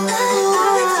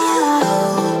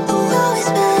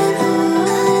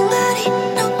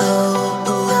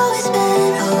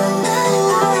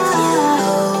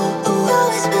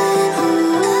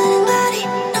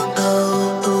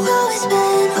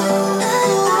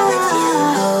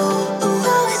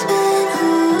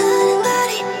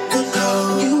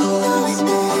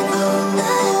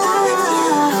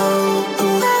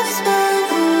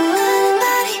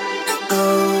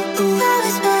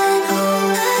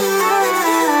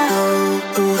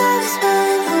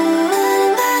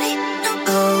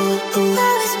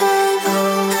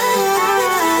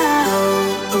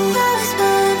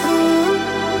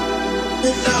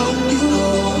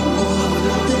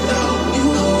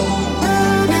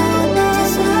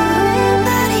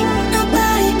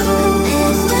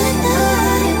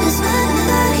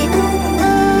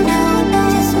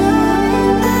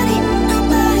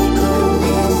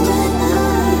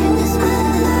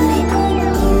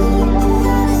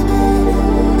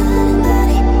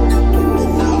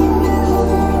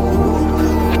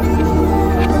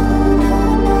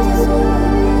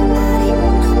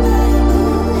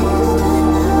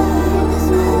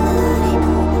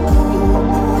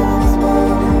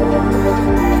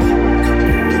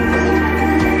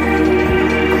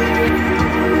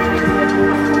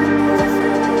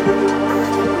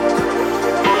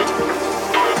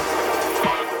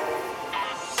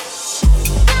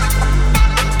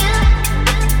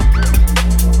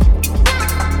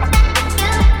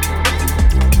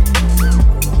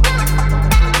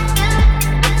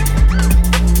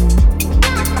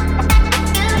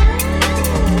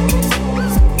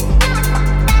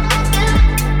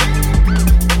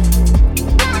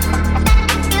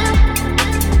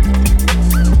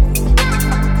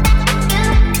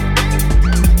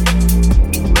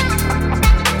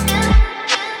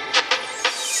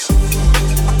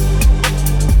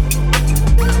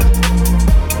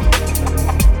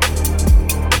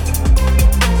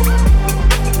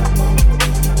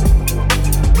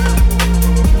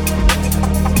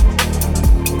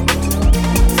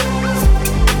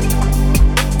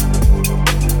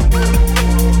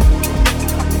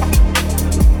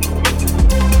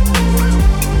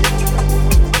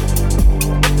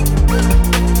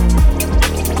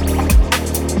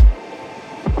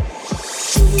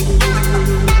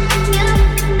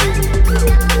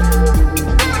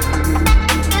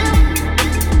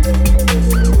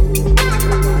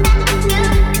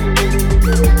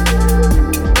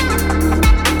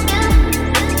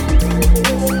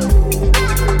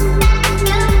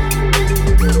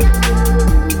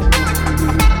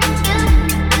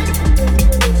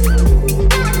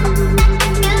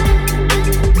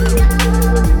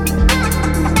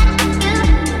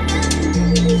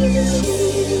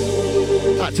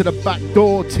 To the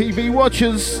backdoor TV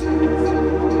watchers.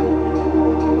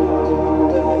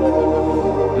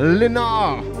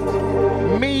 Linar,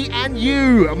 me and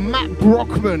you, Matt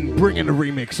Brockman bringing a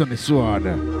remix on this one.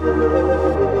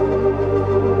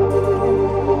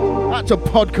 That's a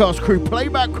podcast crew,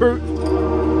 playback crew.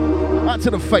 That's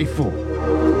to the faithful.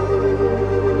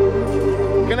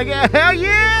 Gonna get a hell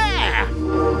yeah!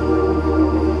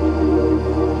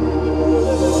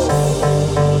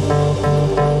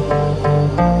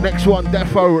 Next one,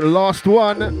 Defo, last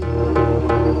one.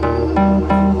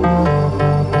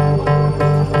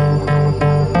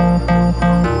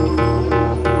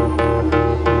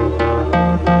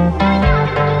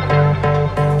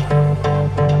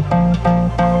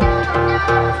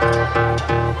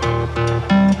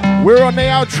 We're on the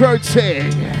outro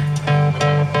thing.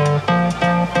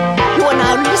 You are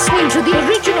now listening to the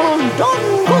original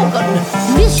Don Gorgon,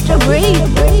 Mr.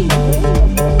 Brainz.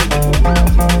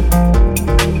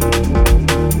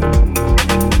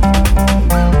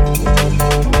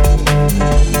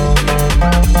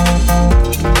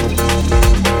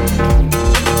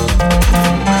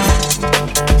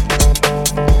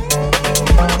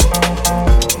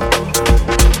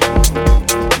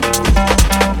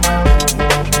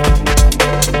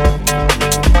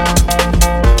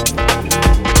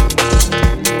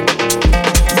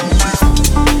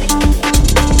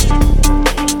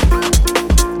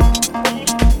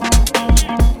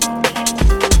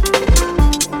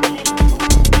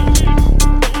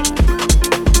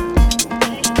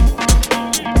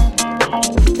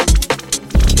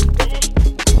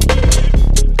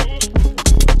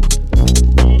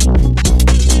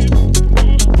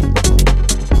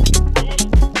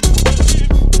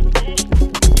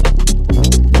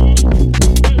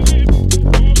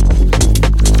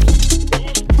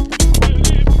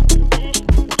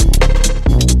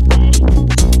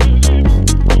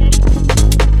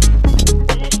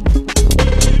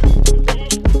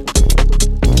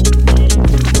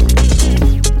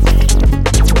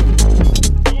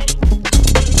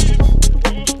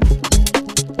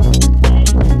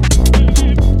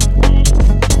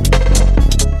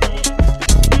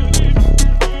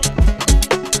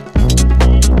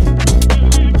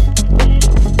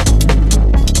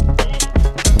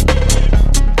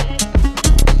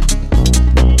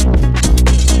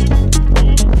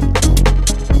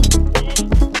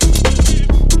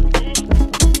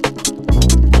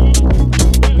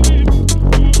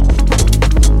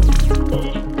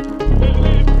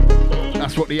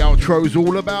 outro's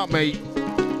all about, mate.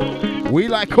 We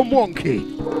like 'em wonky.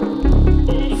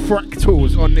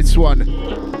 Fractals on this one.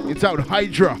 It's out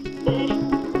Hydra.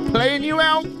 Playing you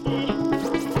out.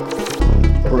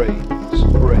 Brainz.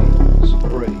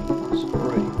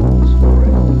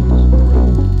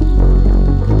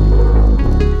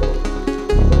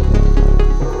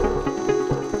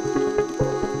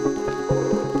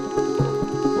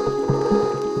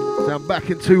 So I'm back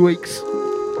in 2 weeks.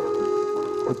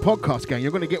 The podcast gang,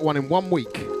 you're going to get one in 1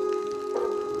 week.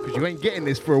 Because you ain't getting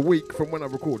this for a week from when I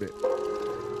record it.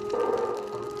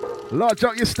 Large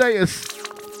up your status.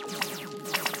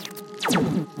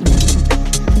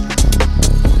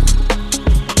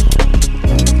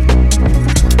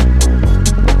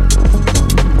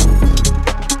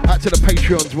 Out to the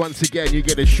Patreons once again, you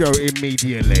get a show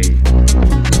immediately.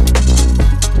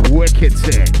 Wicked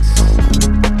Six.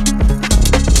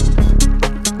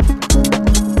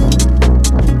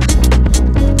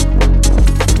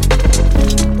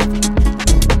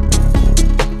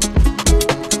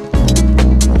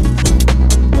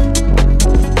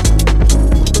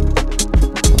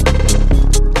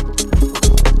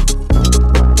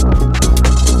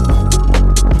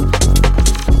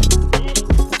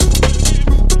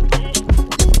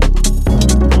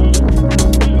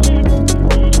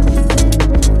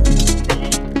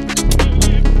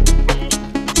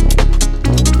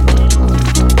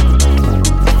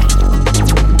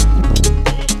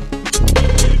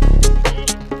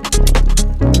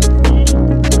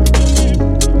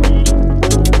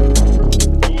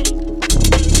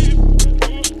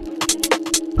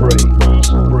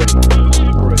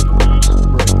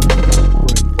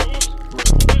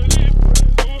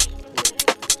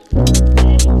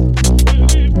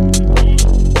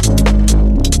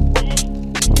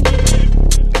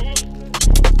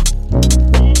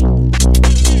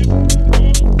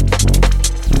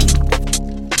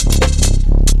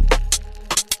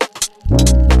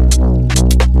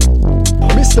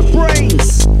 Mr.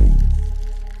 Brainz.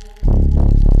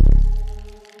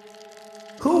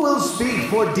 Who will speak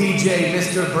for DJ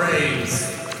Mr.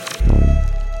 Brainz?